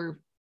school were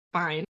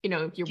fine.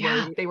 If you're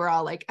worried, they were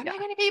all like, am I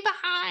going to be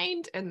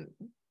behind? And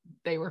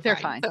they're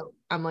fine. So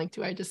I'm like,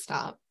 do I just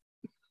stop?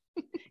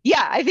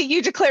 Yeah, I think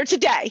you declare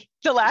today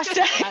the last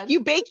day.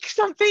 You bake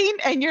something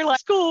and you're like,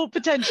 school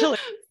potentially.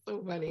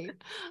 So funny.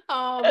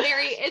 Oh,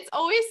 Mary, it's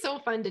always so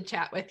fun to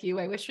chat with you.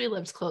 I wish we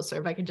lived closer.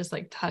 If I could just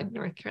tug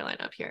North Carolina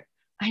up here.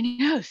 I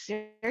know,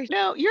 seriously.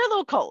 No, you're a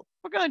little cold.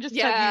 We're going to just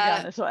tug you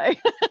down this way.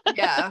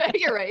 Yeah,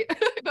 you're right.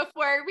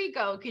 Before we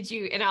go,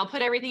 and I'll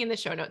put everything in the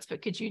show notes,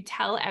 but could you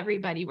tell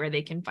everybody where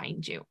they can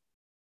find you?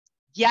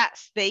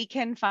 Yes, they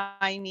can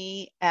find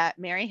me at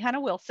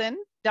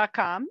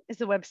maryhannawilson.com is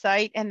the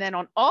website. And then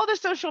on all the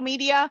social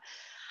media,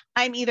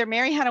 I'm either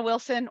Mary Hanna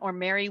Wilson or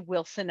Mary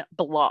Wilson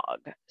Blog.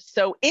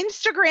 So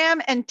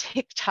Instagram and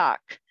TikTok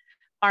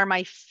are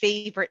my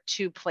favorite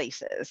two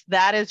places.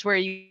 That is where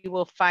you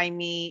will find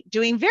me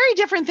doing very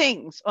different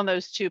things on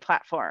those two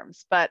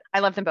platforms, but I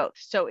love them both.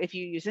 So if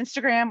you use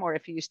Instagram or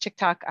if you use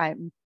TikTok,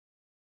 I'm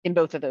in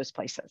both of those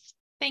places.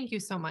 Thank you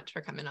so much for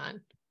coming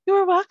on.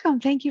 You're welcome.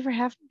 Thank you for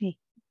having me.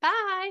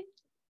 Bye.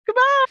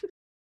 Goodbye.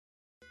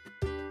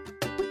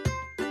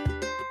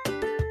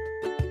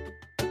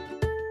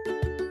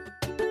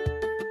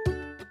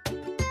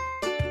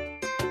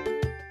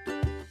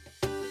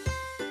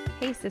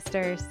 Hey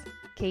sisters,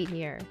 Kate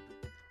here.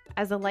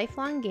 As a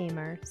lifelong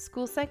gamer,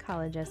 school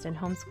psychologist, and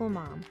homeschool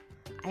mom,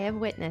 I have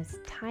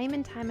witnessed time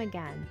and time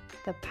again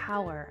the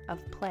power of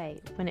play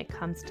when it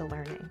comes to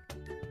learning.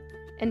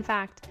 In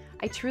fact,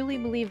 I truly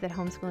believe that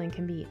homeschooling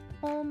can be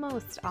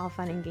almost all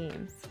fun and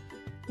games.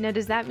 Now,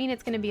 does that mean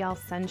it's going to be all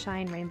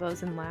sunshine,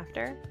 rainbows, and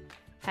laughter?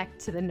 Heck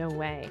to the no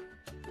way.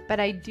 But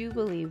I do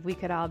believe we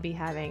could all be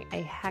having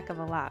a heck of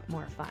a lot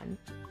more fun.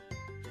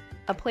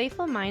 A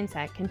playful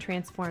mindset can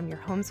transform your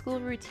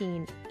homeschool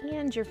routine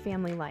and your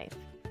family life.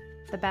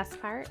 The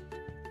best part?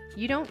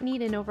 You don't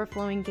need an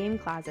overflowing game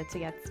closet to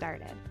get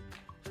started.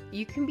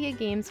 You can be a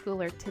game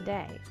schooler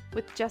today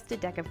with just a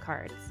deck of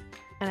cards,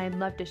 and I'd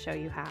love to show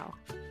you how.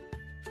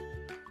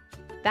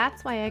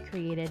 That's why I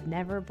created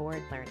Never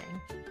Bored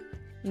Learning.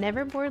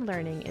 Never Bored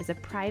Learning is a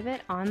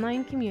private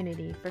online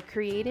community for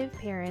creative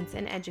parents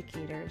and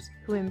educators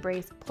who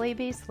embrace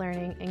play-based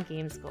learning and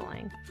game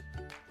schooling.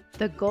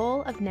 The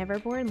goal of Never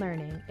Bored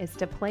Learning is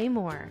to play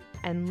more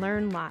and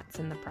learn lots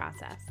in the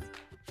process.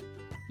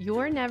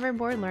 Your Never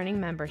Bored Learning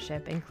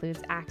membership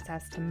includes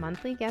access to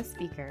monthly guest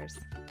speakers,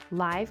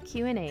 live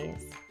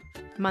Q&As,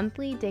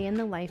 monthly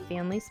day-in-the-life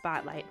family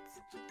spotlights,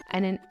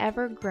 and an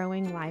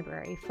ever-growing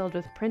library filled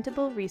with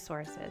printable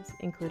resources,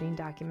 including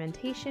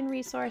documentation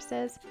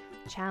resources,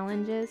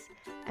 challenges,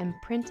 and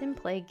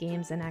print-and-play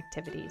games and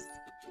activities.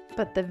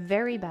 But the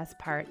very best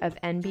part of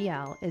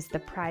NBL is the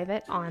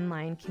private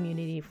online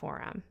community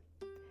forum.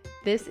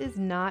 This is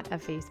not a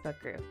Facebook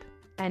group,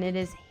 and it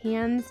is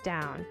hands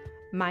down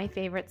my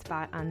favorite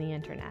spot on the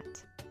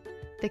internet.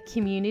 The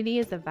community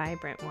is a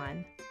vibrant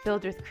one,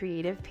 filled with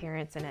creative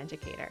parents and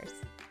educators.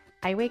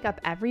 I wake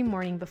up every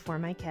morning before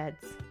my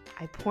kids,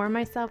 I pour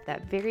myself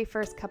that very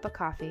first cup of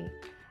coffee,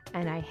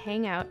 and I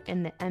hang out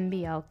in the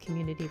NBL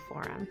community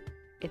forum.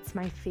 It's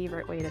my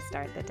favorite way to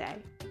start the day,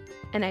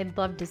 and I'd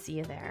love to see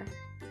you there.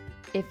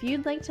 If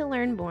you'd like to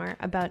learn more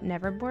about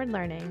Never Bored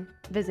Learning,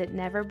 visit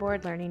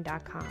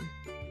neverboredlearning.com.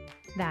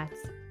 That's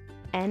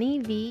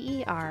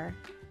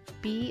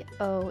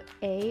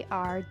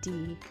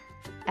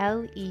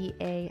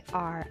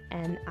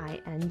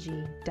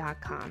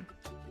neverboredlearning.com.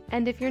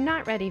 And if you're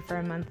not ready for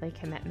a monthly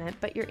commitment,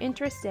 but you're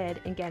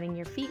interested in getting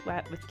your feet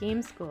wet with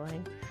game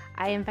schooling,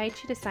 I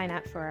invite you to sign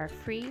up for our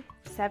free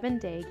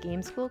 7-day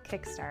game school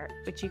kickstart,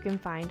 which you can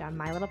find on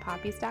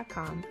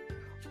mylittlepoppies.com,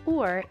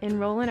 or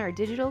enroll in our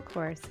digital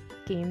course,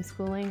 Game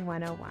Schooling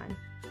 101.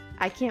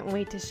 I can't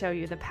wait to show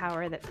you the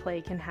power that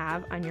play can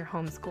have on your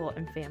homeschool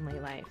and family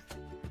life.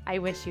 I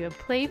wish you a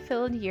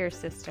play-filled year,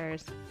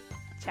 sisters.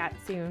 Chat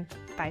soon.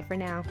 Bye for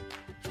now.